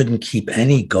 but you couldn't keep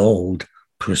any gold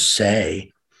per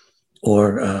se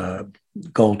or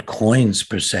gold coins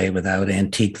per se without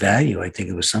antique value. I think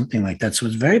it was something like that. So it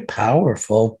was very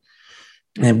powerful.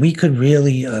 And we could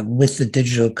really, with the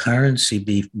digital currency,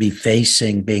 be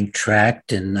facing being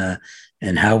tracked in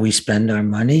how we spend our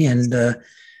money. And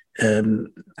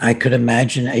I could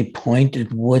imagine a point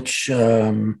at which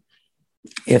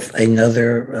if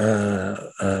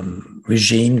another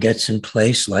regime gets in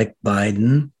place like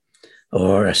Biden,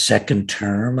 or a second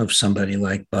term of somebody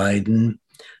like Biden,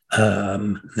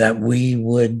 that we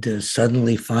would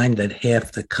suddenly find that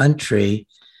half the country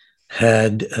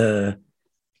had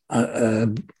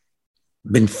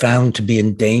been found to be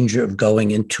in danger of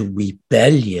going into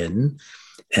rebellion,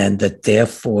 and that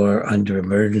therefore, under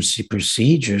emergency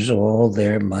procedures, all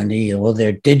their money, all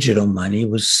their digital money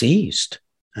was seized.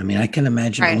 I mean, I can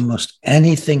imagine almost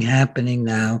anything happening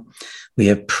now. We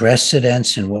have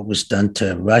precedents in what was done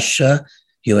to Russia,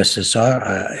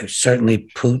 USSR. Certainly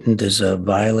Putin is a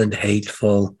violent,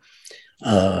 hateful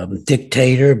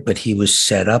dictator, but he was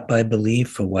set up, I believe,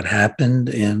 for what happened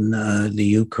in the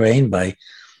Ukraine by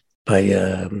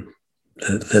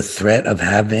the threat of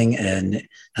having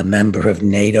a member of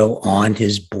NATO on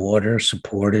his border,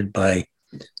 supported by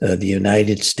the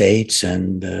United States,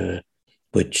 and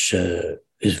which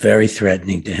is very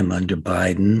threatening to him under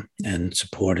Biden, and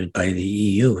supported by the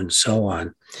EU and so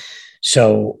on.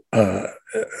 So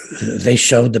they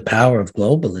showed the power of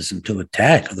globalism to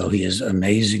attack, although he is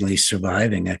amazingly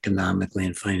surviving economically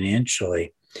and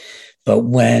financially. But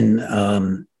when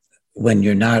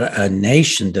you're not a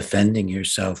nation defending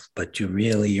yourself, but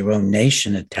your own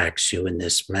nation attacks you in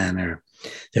this manner,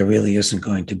 there really isn't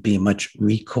going to be much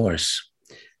recourse.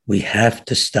 We have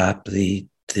to stop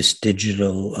this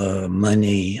digital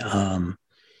money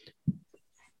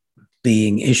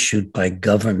being issued by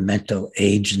governmental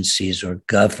agencies or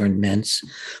governments.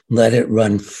 Let it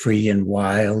run free and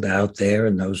wild out there,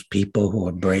 and those people who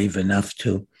are brave enough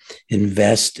to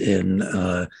invest in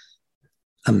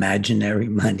imaginary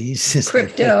monies.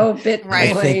 Crypto,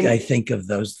 Bitcoin. I think of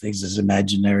those things as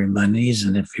imaginary monies.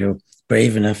 And if you're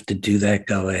brave enough to do that,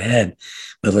 go ahead.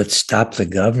 But let's stop the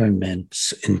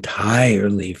governments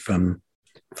entirely from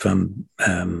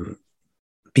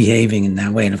behaving in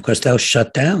that way. And of course, they'll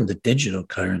shut down the digital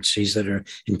currencies that are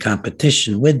in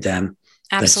competition with them.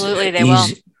 Absolutely, they will.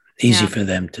 Easy for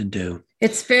them to do.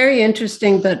 It's very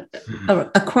interesting, but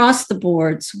across the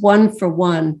boards, one for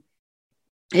one,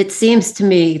 it seems to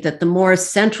me that the more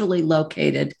centrally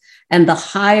located and the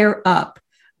higher up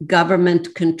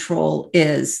government control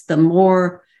is, the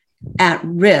more at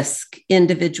risk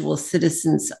individual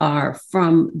citizens are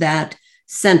from that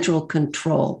central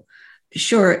control.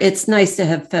 Sure, it's nice to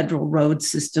have federal road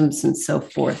systems and so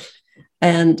forth,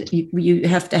 and you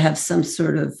have to have some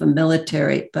sort of a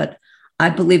military, but I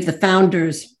believe the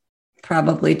founders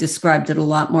probably described it a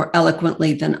lot more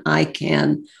eloquently than I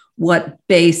can, what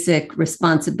basic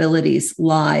responsibilities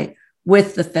lie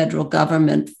with the federal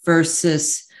government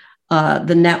versus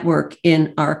the network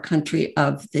in our country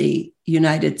of the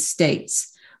United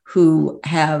States, who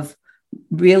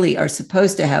are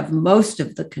supposed to have most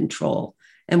of the control.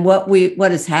 And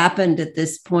what has happened at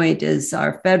this point is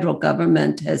our federal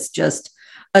government has just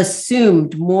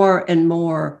assumed more and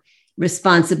more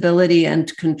responsibility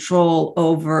and control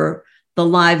over the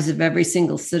lives of every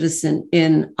single citizen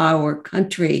in our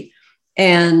country.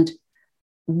 And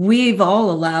we've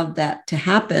all allowed that to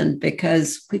happen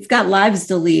because we've got lives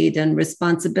to lead and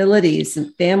responsibilities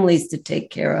and families to take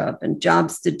care of and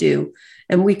jobs to do.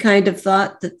 And we kind of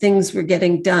thought that things were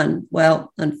getting done.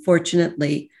 Well,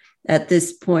 unfortunately, at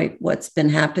this point, what's been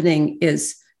happening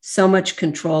is so much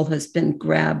control has been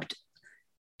grabbed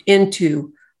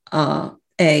into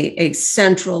a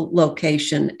central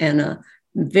location and a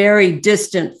very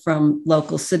distant from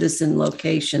local citizen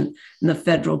location in the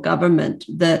federal government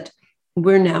that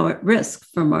we're now at risk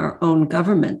from our own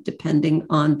government, depending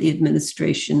on the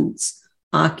administrations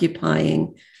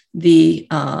occupying the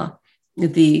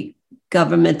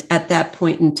government at that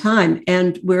point in time.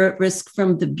 And we're at risk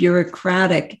from the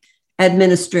bureaucratic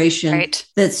administration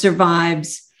that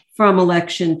survives from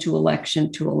election to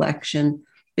election to election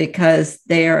because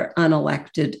they are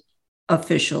unelected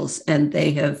officials and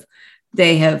they have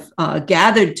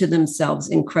gathered to themselves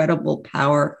incredible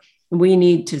power. We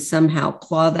need to somehow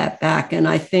claw that back. And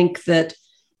I think that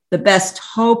the best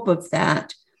hope of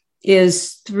that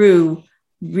is through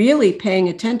really paying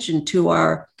attention to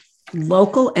our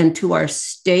local and to our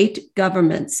state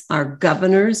governments, our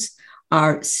governors,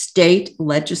 our state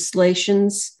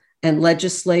legislations and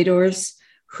legislators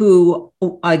who,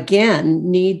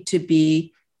 again, need to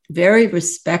be very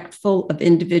respectful of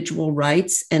individual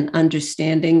rights and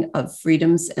understanding of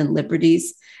freedoms and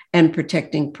liberties and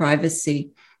protecting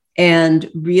privacy, and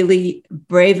really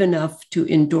brave enough to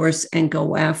endorse and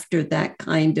go after that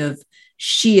kind of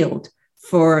shield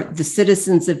for the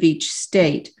citizens of each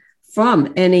state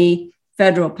from any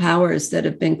federal powers that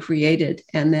have been created,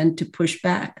 and then to push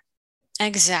back.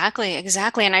 Exactly.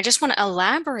 And I just want to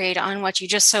elaborate on what you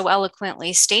just so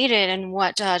eloquently stated and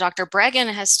what Dr.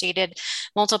 Breggin has stated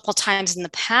multiple times in the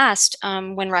past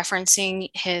when referencing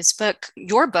his book,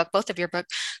 your book, both of your book,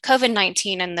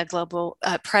 COVID-19 and the Global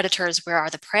Predators, Where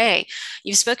Are the Prey?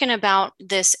 You've spoken about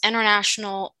this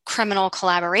international criminal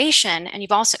collaboration, and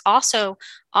you've also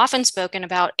often spoken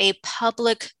about a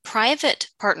public-private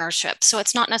partnership. So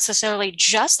it's not necessarily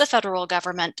just the federal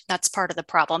government that's part of the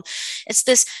problem. It's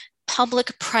this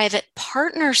public-private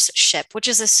partnership, which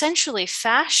is essentially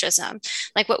fascism,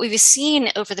 like what we've seen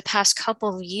over the past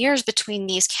couple of years between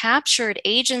these captured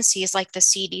agencies like the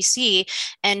CDC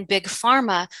and Big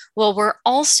Pharma. Well, we're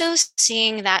also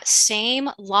seeing that same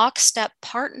lockstep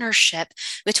partnership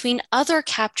between other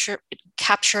captured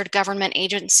government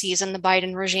agencies in the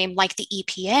Biden regime, like the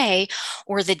EPA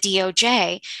or the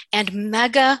DOJ, and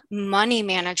mega money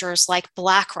managers like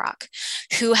BlackRock,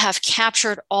 who have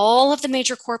captured all of the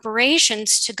major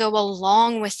corporations to go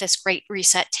along with this Great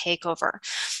Reset takeover.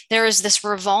 There is this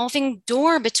revolving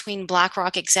door between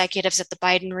BlackRock executives at the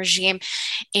Biden regime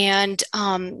and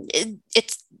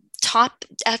it's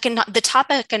the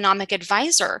top economic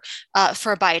advisor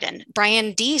for Biden,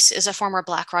 Brian Deese, is a former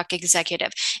BlackRock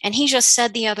executive. And he just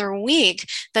said the other week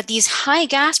that these high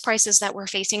gas prices that we're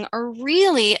facing are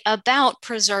really about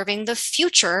preserving the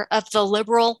future of the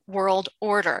liberal world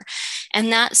order.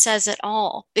 And that says it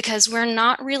all, because we're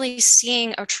not really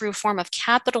seeing a true form of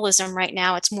capitalism right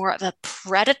now. It's more of a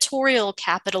predatorial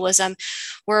capitalism,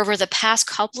 where over the past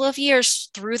couple of years,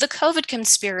 through the COVID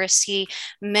conspiracy,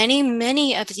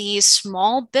 many of these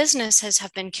small businesses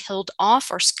have been killed off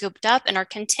or scooped up and are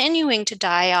continuing to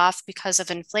die off because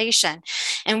of inflation.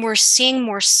 And we're seeing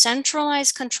more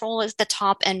centralized control at the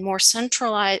top and more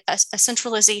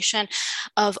centralization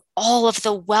of all of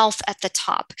the wealth at the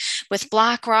top, with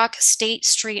BlackRock, State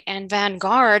Street, and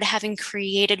Vanguard having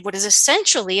created what is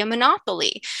essentially a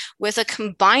monopoly with a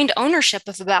combined ownership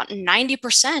of about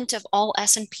 90% of all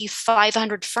S&P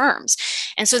 500 firms.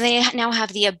 And so they now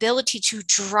have the ability to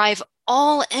drive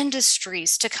all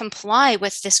industries to comply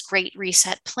with this Great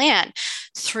Reset plan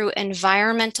through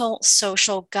environmental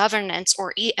social governance,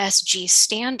 or ESG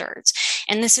standards.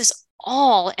 And this is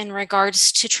all in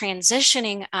regards to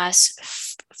transitioning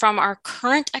us from our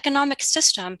current economic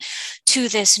system to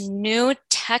this new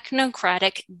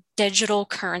technocratic digital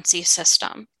currency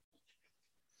system.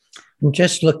 I'm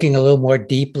just looking a little more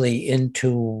deeply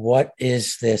into what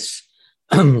is this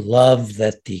love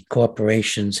that the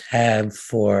corporations have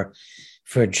for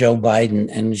Joe Biden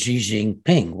and Xi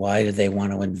Jinping. Why do they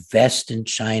want to invest in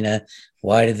China?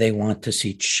 Why do they want to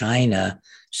see China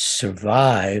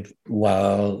survive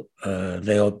while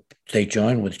they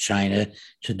join with China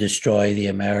to destroy the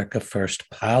America First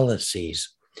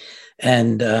policies?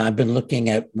 And I've been looking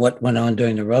at what went on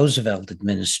during the Roosevelt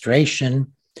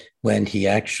administration, when he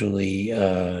actually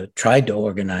tried to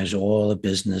organize all of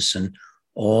business and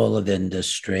all of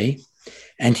industry.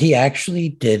 And he actually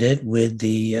did it with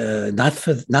the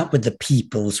not with the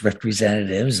people's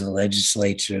representatives, the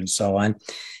legislature, and so on.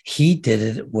 He did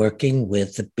it working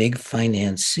with the big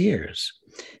financiers.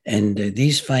 And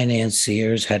these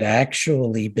financiers had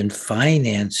actually been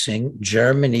financing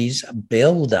Germany's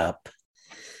buildup,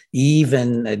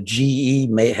 even GE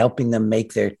helping them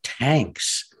make their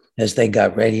tanks as they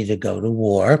got ready to go to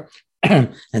war.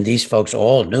 And these folks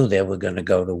all knew they were going to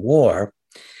go to war.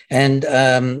 And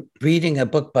reading a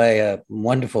book by a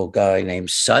wonderful guy named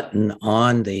Sutton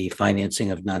on the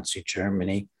financing of Nazi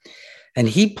Germany. And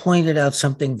he pointed out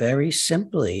something very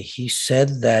simply. He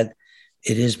said that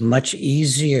it is much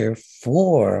easier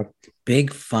for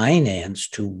big finance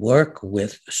to work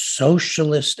with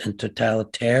socialist and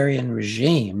totalitarian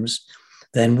regimes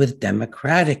than with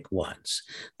democratic ones.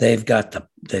 They've got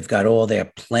all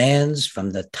their plans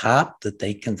from the top that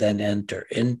they can then enter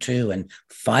into and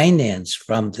finance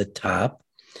from the top,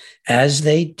 as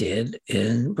they did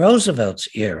in Roosevelt's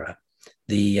era.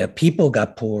 The people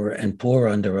got poorer and poorer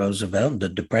under Roosevelt, and the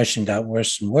Depression got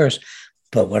worse and worse.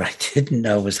 But what I didn't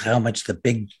know was how much the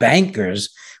big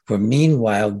bankers were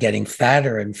meanwhile getting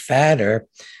fatter and fatter,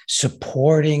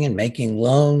 supporting and making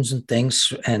loans and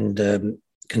things, and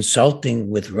consulting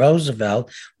with Roosevelt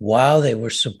while they were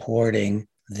supporting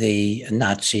the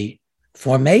Nazi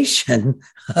formation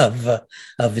of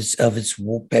its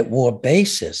war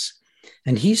basis.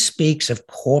 And he speaks of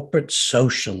corporate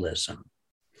socialism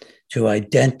to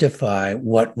identify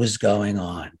what was going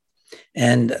on.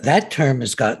 And that term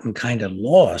has gotten kind of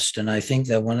lost. And I think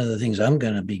that one of the things I'm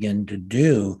going to begin to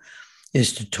do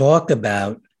is to talk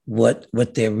about what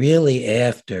they're really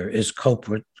after is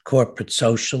corporate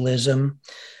socialism.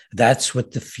 That's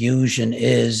what the fusion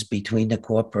is between the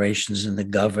corporations and the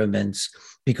governments,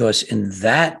 because in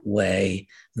that way,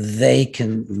 they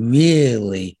can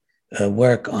really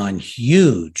work on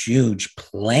huge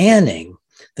planning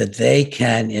that they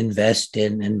can invest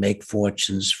in and make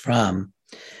fortunes from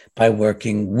by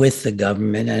working with the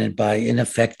government and by, in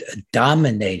effect,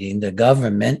 dominating the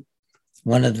government.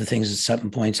 One of the things that Sutton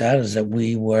points out is that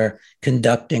we weren't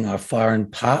conducting foreign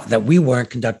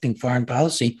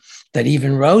policy, that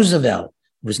even Roosevelt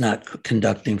was not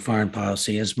conducting foreign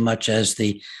policy as much as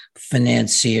the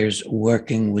financiers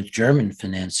working with German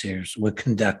financiers were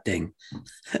conducting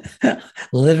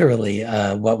literally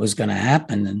what was going to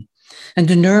happen. And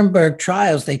the Nuremberg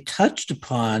trials, they touched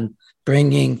upon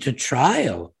bringing to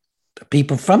trial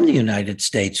people from the United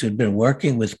States who'd been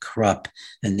working with Krupp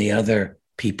and the other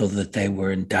people that they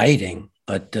were indicting,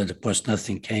 but of course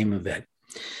nothing came of it.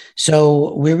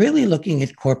 So we're really looking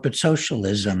at corporate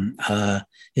socialism.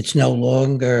 It's no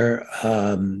longer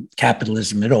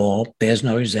capitalism at all. Bears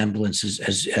no resemblance,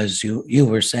 as you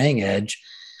were saying, Edge,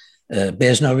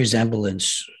 bears no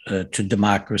resemblance to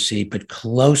democracy, but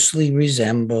closely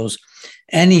resembles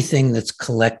anything that's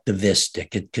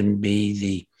collectivistic. It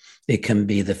can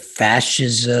be the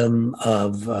fascism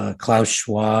of Klaus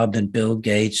Schwab and Bill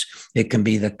Gates. It can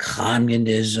be the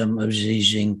communism of Xi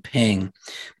Jinping,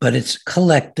 but it's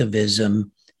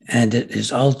collectivism, and it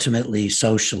is ultimately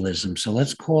socialism. So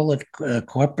let's call it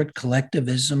corporate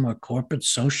collectivism or corporate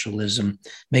socialism.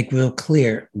 Make real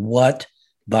clear what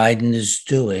Biden is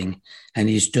doing, and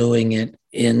he's doing it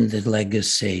in the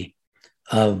legacy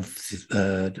of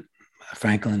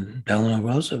Franklin Delano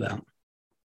Roosevelt.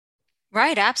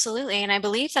 Right, absolutely. And I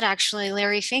believe that actually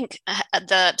Larry Fink,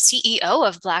 the CEO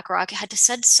of BlackRock, had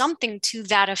said something to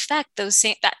that effect, a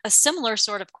similar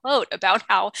sort of quote about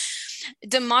how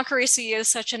democracy is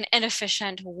such an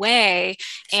inefficient way.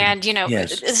 And,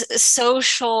 yes,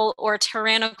 social or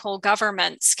tyrannical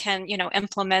governments can,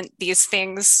 implement these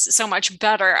things so much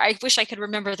better. I wish I could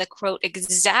remember the quote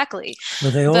exactly.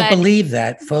 Well, they all believe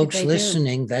that, folks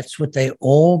listening. That's what they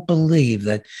all believe,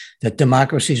 that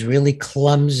democracy is really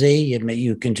clumsy.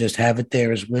 You can just have it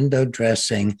there as window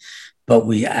dressing, but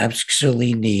we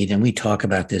absolutely need, and we talk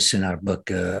about this in our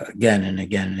book again and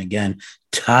again and again,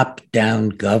 top-down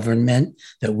government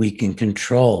that we can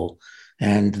control.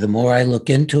 And the more I look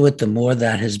into it, the more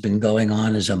that has been going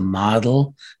on as a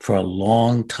model for a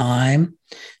long time,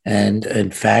 and in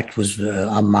fact was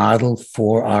a model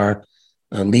for our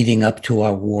leading up to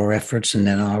our war efforts and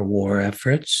then our war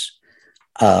efforts.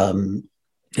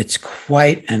 It's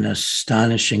quite an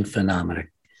astonishing phenomenon.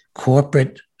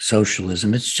 Corporate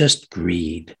socialism, it's just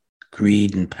greed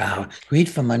and power, greed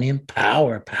for money and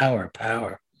power.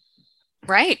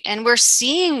 Right. And we're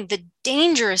seeing the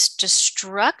dangerous,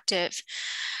 destructive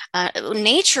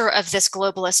nature of this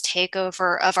globalist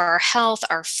takeover of our health,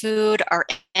 our food, our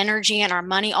energy, and our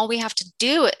money. All we have to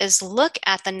do is look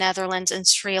at the Netherlands and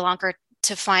Sri Lanka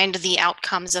to find the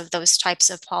outcomes of those types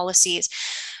of policies.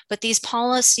 but these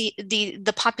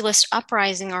the populist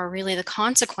uprising are really the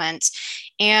consequence.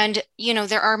 And,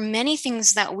 there are many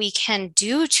things that we can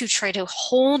do to try to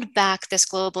hold back this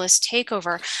globalist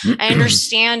takeover. I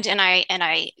understand and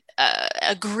I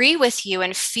agree with you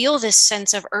and feel this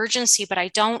sense of urgency, but I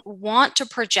don't want to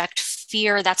project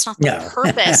fear. That's not the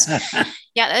purpose.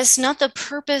 Yeah, that's not the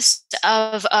purpose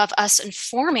of us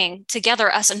informing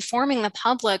the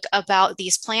public about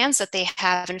these plans that they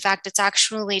have. In fact, it's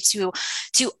actually to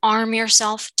arm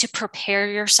yourself, to prepare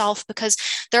yourself, because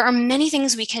there are many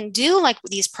things we can do, like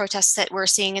these protests that we're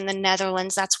seeing in the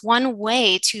Netherlands. That's one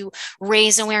way to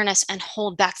raise awareness and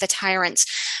hold back the tyrants.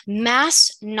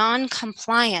 Mass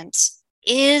non-compliance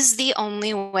is the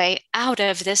only way out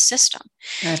of this system.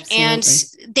 Absolutely. And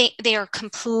they are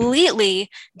completely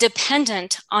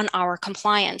dependent on our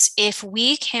compliance. If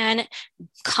we can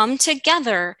come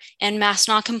together in mass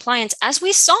non-compliance, as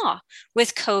we saw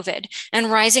with COVID,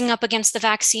 and rising up against the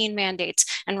vaccine mandates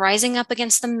and rising up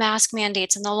against the mask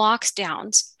mandates and the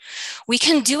lockdowns, we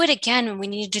can do it again, and we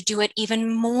need to do it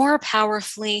even more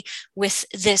powerfully with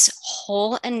this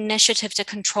whole initiative to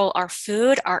control our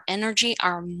food, our energy,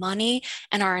 our money,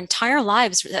 and our entire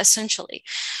lives, essentially.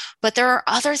 But there are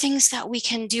other things that we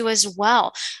can do as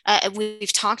well.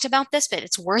 We've talked about this, but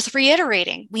it's worth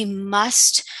reiterating. We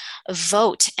must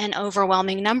vote in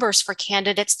overwhelming numbers for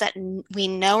candidates that we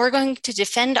know are going to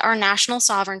defend our national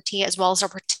sovereignty, as well as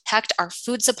protect our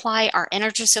food supply, our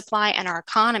energy supply, and our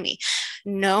economy.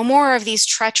 No more of these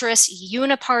treacherous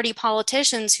uniparty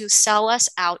politicians who sell us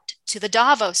out to the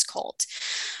Davos cult.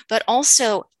 But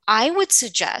also, I would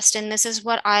suggest, and this is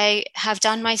what I have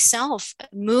done myself,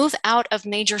 move out of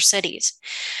major cities.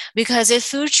 Because if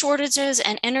food shortages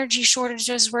and energy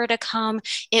shortages were to come,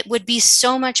 it would be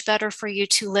so much better for you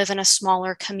to live in a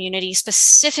smaller community,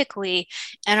 specifically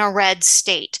in a red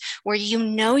state, where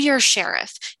your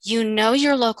sheriff,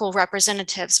 your local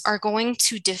representatives are going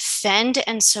to defend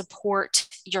and support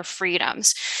your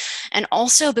freedoms, and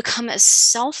also become as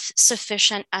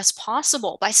self-sufficient as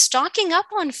possible by stocking up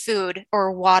on food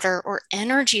or water or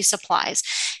energy supplies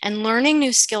and learning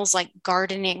new skills like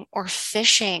gardening or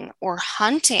fishing or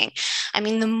hunting. I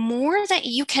mean, the more that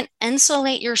you can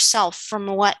insulate yourself from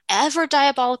whatever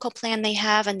diabolical plan they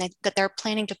have and that they're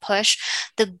planning to push,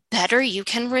 the better you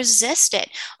can resist it.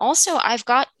 Also, I've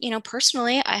got,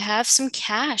 personally, I have some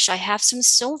cash, I have some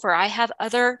silver, I have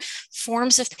other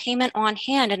forms of payment on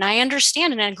hand. And I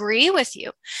understand and agree with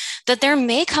you that there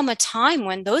may come a time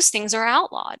when those things are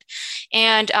outlawed.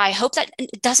 And I hope that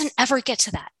it doesn't ever get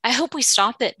to that. I hope we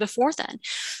stop it before then.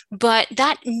 But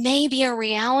that may be a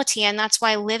reality. And that's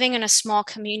why living in a small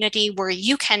community where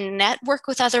you can network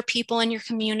with other people in your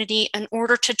community in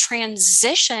order to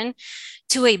transition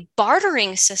to a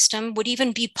bartering system would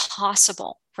even be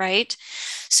possible. Right?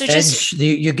 So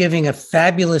you're giving a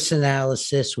fabulous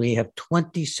analysis. We have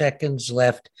 20 seconds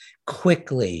left.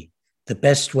 Quickly, the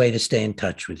best way to stay in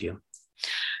touch with you.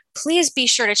 Please be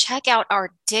sure to check out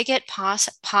our Dig It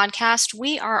podcast.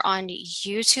 We are on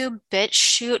YouTube,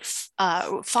 BitChute,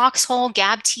 Foxhole,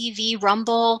 Gab TV,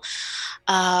 Rumble,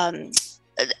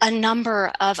 a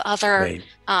number of other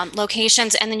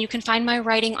locations. And then you can find my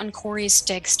writing on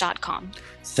Corey'sDigs.com.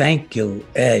 Thank you,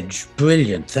 Edge.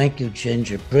 Brilliant. Thank you,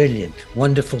 Ginger. Brilliant.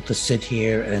 Wonderful to sit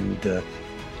here and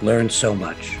learn so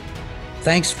much.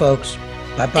 Thanks, folks.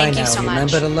 Bye-bye now. Thank you so much.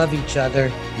 Remember to love each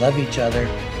other. Love each other.